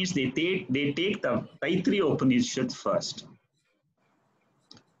 That means they take the Taittiriya Upanishad first.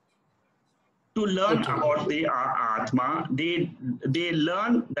 To learn Okay. about the Atma, they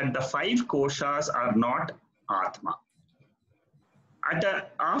learn that the five koshas are not Atma.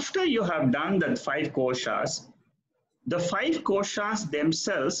 After you have done the five koshas, the five koshas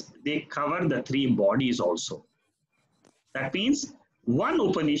themselves, they cover the three bodies also. That means one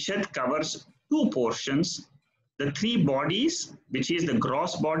Upanishad covers two portions, the three bodies, which is the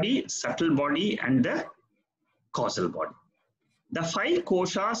gross body, subtle body, and the causal body. The five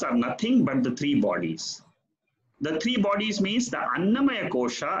koshas are nothing but the three bodies. The three bodies means the Annamaya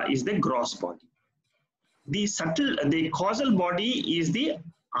kosha is the gross body. The causal body is the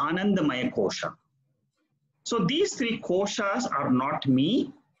Anandamaya kosha. So these three koshas are not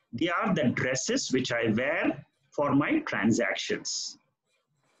me. They are the dresses which I wear for my transactions.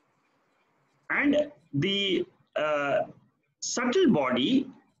 And the subtle body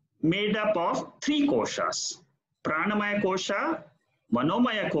made up of three koshas: Pranamaya kosha,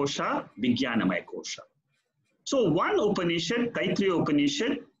 Manomaya kosha, Vijnanamaya kosha. So one Upanishad, Taittiriya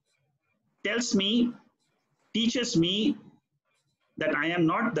Upanishad, teaches me that I am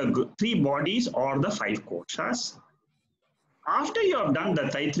not the three bodies or the five koshas. After you have done the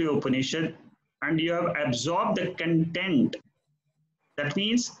Taittiriya Upanishad and you have absorbed the content, that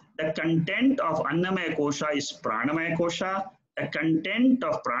means the content of Annamaya kosha is Pranamaya kosha, the content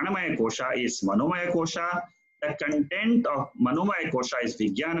of Pranamaya kosha is Manomaya kosha, the content of Manomaya kosha is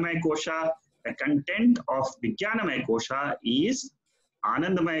Vijnanamaya kosha, the content of Vijnanamaya kosha is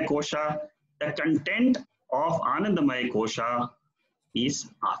Anandamaya kosha, the content of Anandamaya kosha is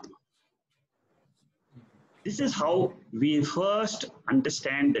Atma. This is how we first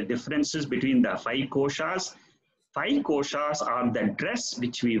understand the differences between the five koshas. Five koshas are the dress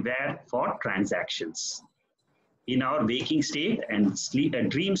which we wear for transactions. In our waking state and sleep,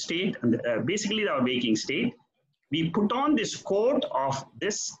 dream state, and basically our waking state, we put on this coat of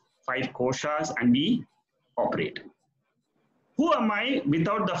this five koshas and we operate. Who am I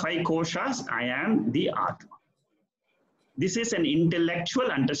without the five koshas? I am the Atma. This is an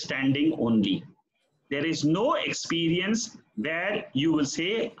intellectual understanding only. There is no experience where you will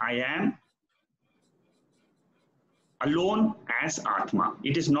say, I am alone as Atma.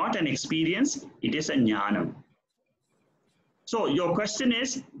 It is not an experience, it is a jnanam. So your question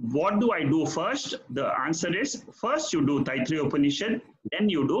is, what do I do first? The answer is, first you do Taittiriya Upanishad, then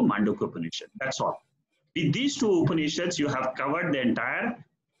you do Mandukya Upanishad. That's all. With these two Upanishads, you have covered the entire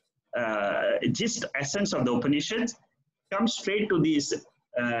gist, essence of the Upanishads. Come straight to these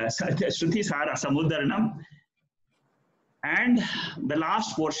Sruti Sara Samudharanam. And the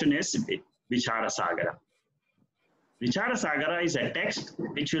last portion is Vichara Sagara. Vichara Sagara is a text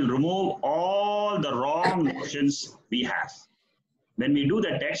which will remove all the wrong notions we have. When we do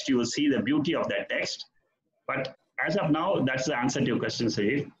the text, you will see the beauty of that text. But as of now, that's the answer to your question,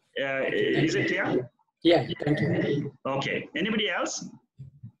 Sajid. Is it clear? Yeah, thank you. Okay. Anybody else?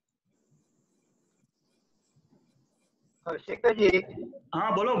 Shekharji,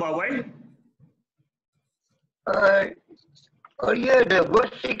 Bolo Bawai. earlier the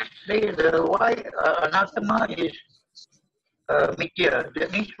verse 6 says why anathema is mithya.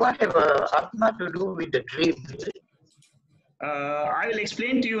 That means what have atma to do with the dream? I will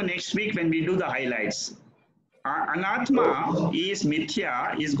explain to you next week when we do the highlights. Anatma is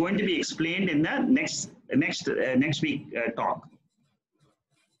mithya is going to be explained in the next week talk.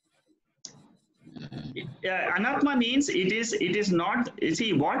 Anatma means it is not.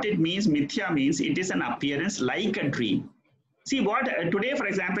 See what it means. Mithya means it is an appearance like a dream. See what today, for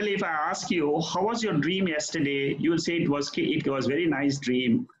example, if I ask you how was your dream yesterday, you will say it was very nice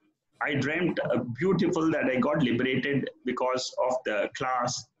dream. I dreamt beautiful that I got liberated because of the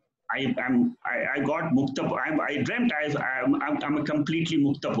class. I got mukta. I dreamt I'm a completely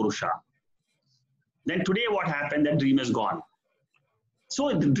mukta purusha. Then today what happened? That dream is gone.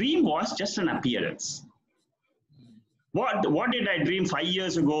 So the dream was just an appearance. What did I dream 5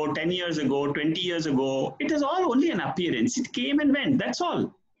 years ago, 10 years ago, 20 years ago? It is all only an appearance. It came and went. That's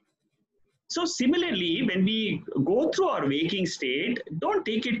all. So similarly, when we go through our waking state, don't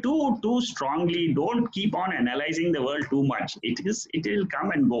take it too strongly. Don't keep on analyzing the world too much. It will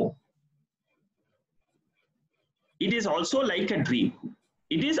come and go. It is also like a dream.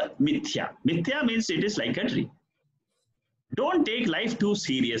 It is mithya. Mithya means it is like a dream. Don't take life too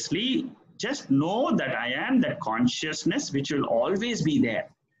seriously. Just know that I am that consciousness which will always be there.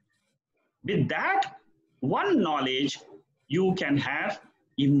 With that one knowledge, you can have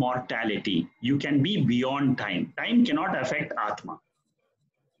immortality. You can be beyond time. Time cannot affect Atma.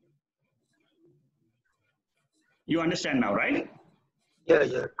 You understand now, right?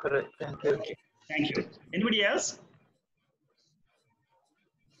 Yeah, correct. Thank you. Okay. Thank you. Anybody else?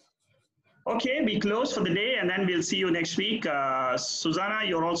 Okay, we close for the day and then we'll see you next week. Susanna,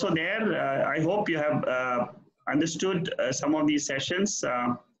 you're also there. I hope you have understood some of these sessions.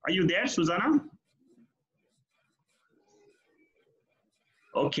 Are you there, Susanna?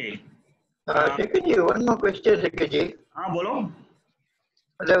 Okay. Secretary, one more question, Secretary. Bolo?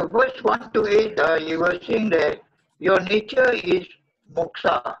 The verse 1 to 8, you were saying that your nature is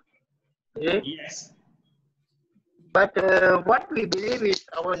moksha. Is it? Yes. But what we believe is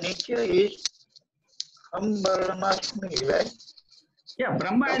our nature is Brahmasmi, right? Yeah,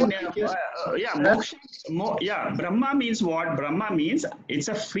 Brahma and yeah, moksha. Brahma means what? Brahma means it's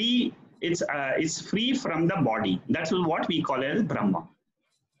a free. It's free from the body. That's what we call it as Brahma.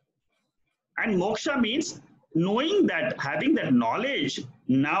 And moksha means knowing that, having that knowledge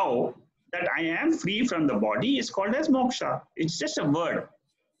now that I am free from the body is called as moksha. It's just a word.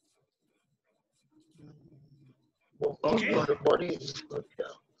 Okay. The body is moksha.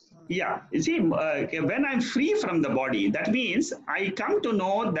 Yeah, you see, when I'm free from the body, that means I come to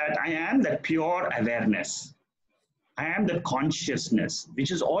know that I am the pure awareness. I am the consciousness,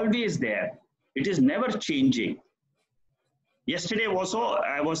 which is always there. It is never changing. Yesterday also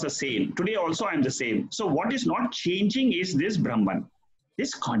I was the same. Today also I'm the same. So what is not changing is this Brahman,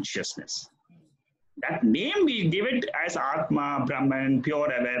 this consciousness. That name we give it as Atma, Brahman,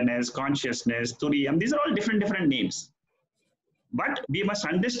 pure awareness, consciousness, Turiyam. These are all different names. But we must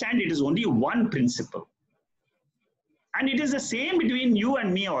understand it is only one principle. And it is the same between you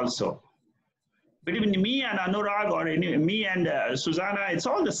and me also. Between me and Anurag or me and Susanna, it's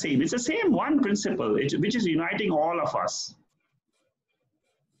all the same. It's the same one principle, which is uniting all of us.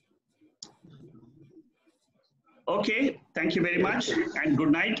 Okay, thank you very much and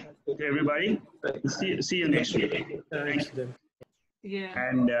good night to everybody. See you next week. Thank you. Yeah.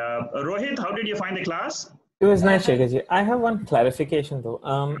 And Rohit, how did you find the class? It was nice, Shekharji. I have one clarification though.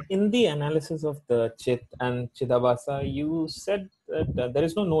 In the analysis of the Chit and Chidabhasa, you said that there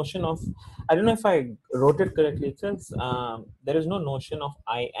is no notion of, I don't know if I wrote it correctly, it says there is no notion of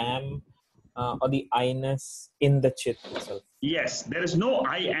I am or the I-ness in the Chit itself. Yes, there is no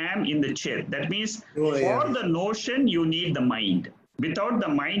I am in the Chit. That means for the notion, you need the mind. Without the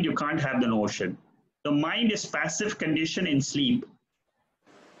mind, you can't have the notion. The mind is passive condition in sleep.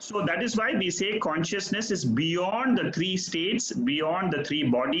 So that is why we say consciousness is beyond the three states, beyond the three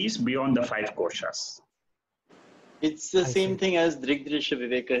bodies, beyond the five koshas. It's the same thing as Drigdrisha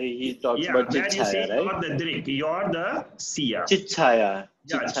Viveka. He talks about Chitchaya, right? You're the Drik, you're the Siya. Chitchaya.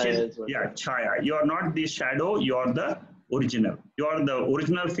 Chaya. You're not the shadow, you're the original. You're the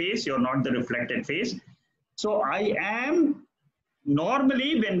original face, you're not the reflected face. So I am,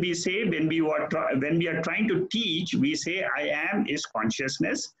 normally when we are trying to teach, we say I am is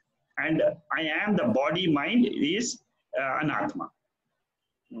consciousness and I am the body mind is anatma.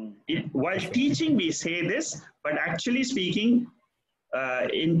 While teaching we say this, but actually speaking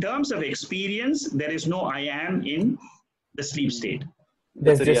in terms of experience, there is no I am in the sleep state.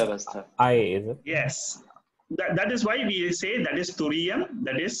 There's just I, is it? Yes. That is why we say that is Turiyam,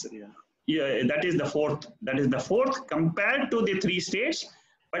 that is the fourth. That is the fourth compared to the three states,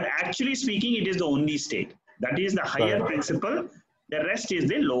 but actually speaking, it is the only state. That is the higher principle. The rest is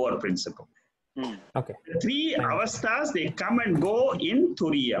the lower principle. Okay. The three avasthas, they come and go in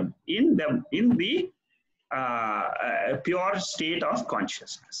Turiyam, in the pure state of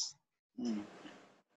consciousness.